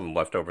had some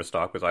leftover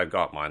stock because I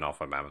got mine off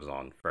of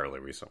Amazon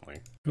fairly recently.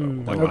 So,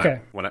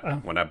 okay. When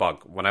I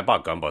bought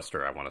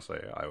Gunbuster, I want to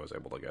say I was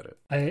able to get it.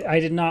 I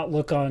did not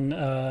look on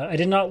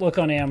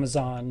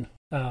Amazon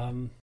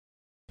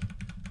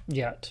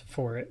yet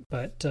for it,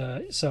 but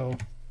so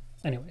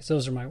anyways,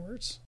 those are my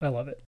words. I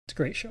love it. It's a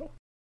great show.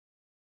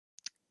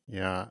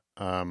 Yeah.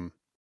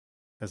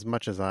 As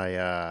much as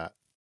I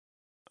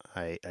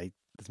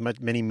as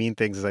many mean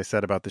things as I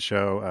said about the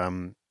show,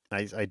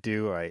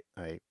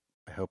 I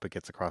hope it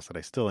gets across that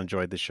I still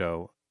enjoyed the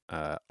show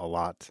a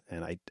lot,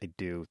 and I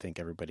do think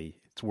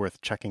it's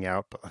worth checking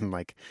out. But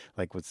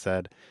like was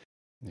said,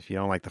 if you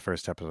don't like the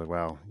first episode,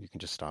 well, you can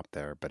just stop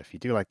there. But if you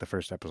do like the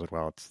first episode,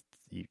 well,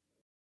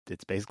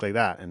 it's basically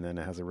that, and then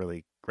it has a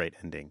really great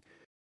ending.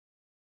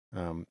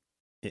 And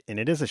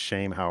it is a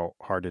shame how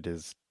hard it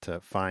is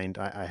to find.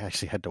 I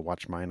actually had to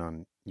watch mine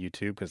on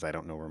YouTube because I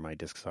don't know where my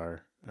discs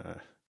are.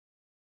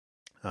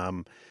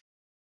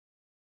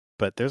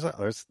 But there's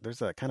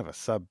a kind of a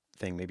sub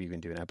thing. Maybe you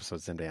can do an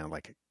episode someday on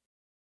like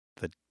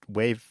the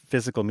way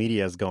physical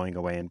media is going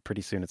away, and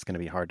pretty soon it's going to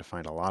be hard to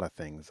find a lot of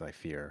things, I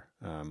fear.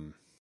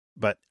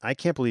 But I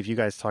can't believe you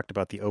guys talked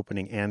about the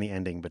opening and the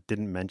ending, but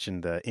didn't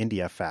mention the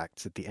India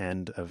facts at the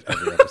end of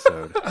every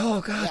episode. Oh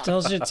God,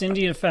 those it's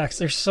India facts.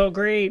 They're so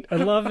great. I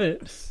love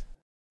it.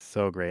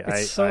 So great.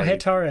 It's I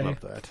Hetare. love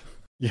that.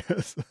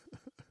 Yes.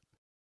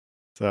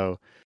 So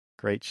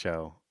great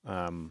show.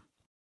 All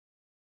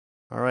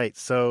right.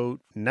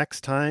 So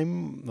next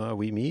time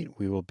we meet,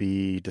 we will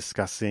be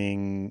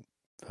discussing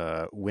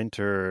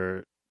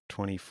winter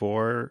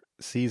 24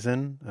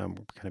 season. We're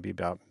going to be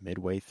about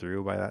midway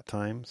through by that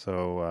time.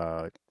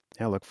 So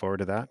yeah, look forward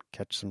to that.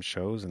 Catch some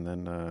shows and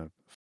then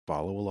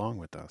follow along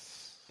with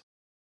us.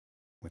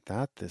 With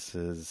that, this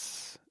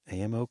is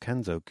AMO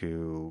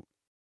Kenzoku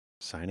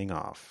signing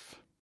off.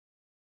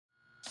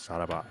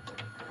 Saraba.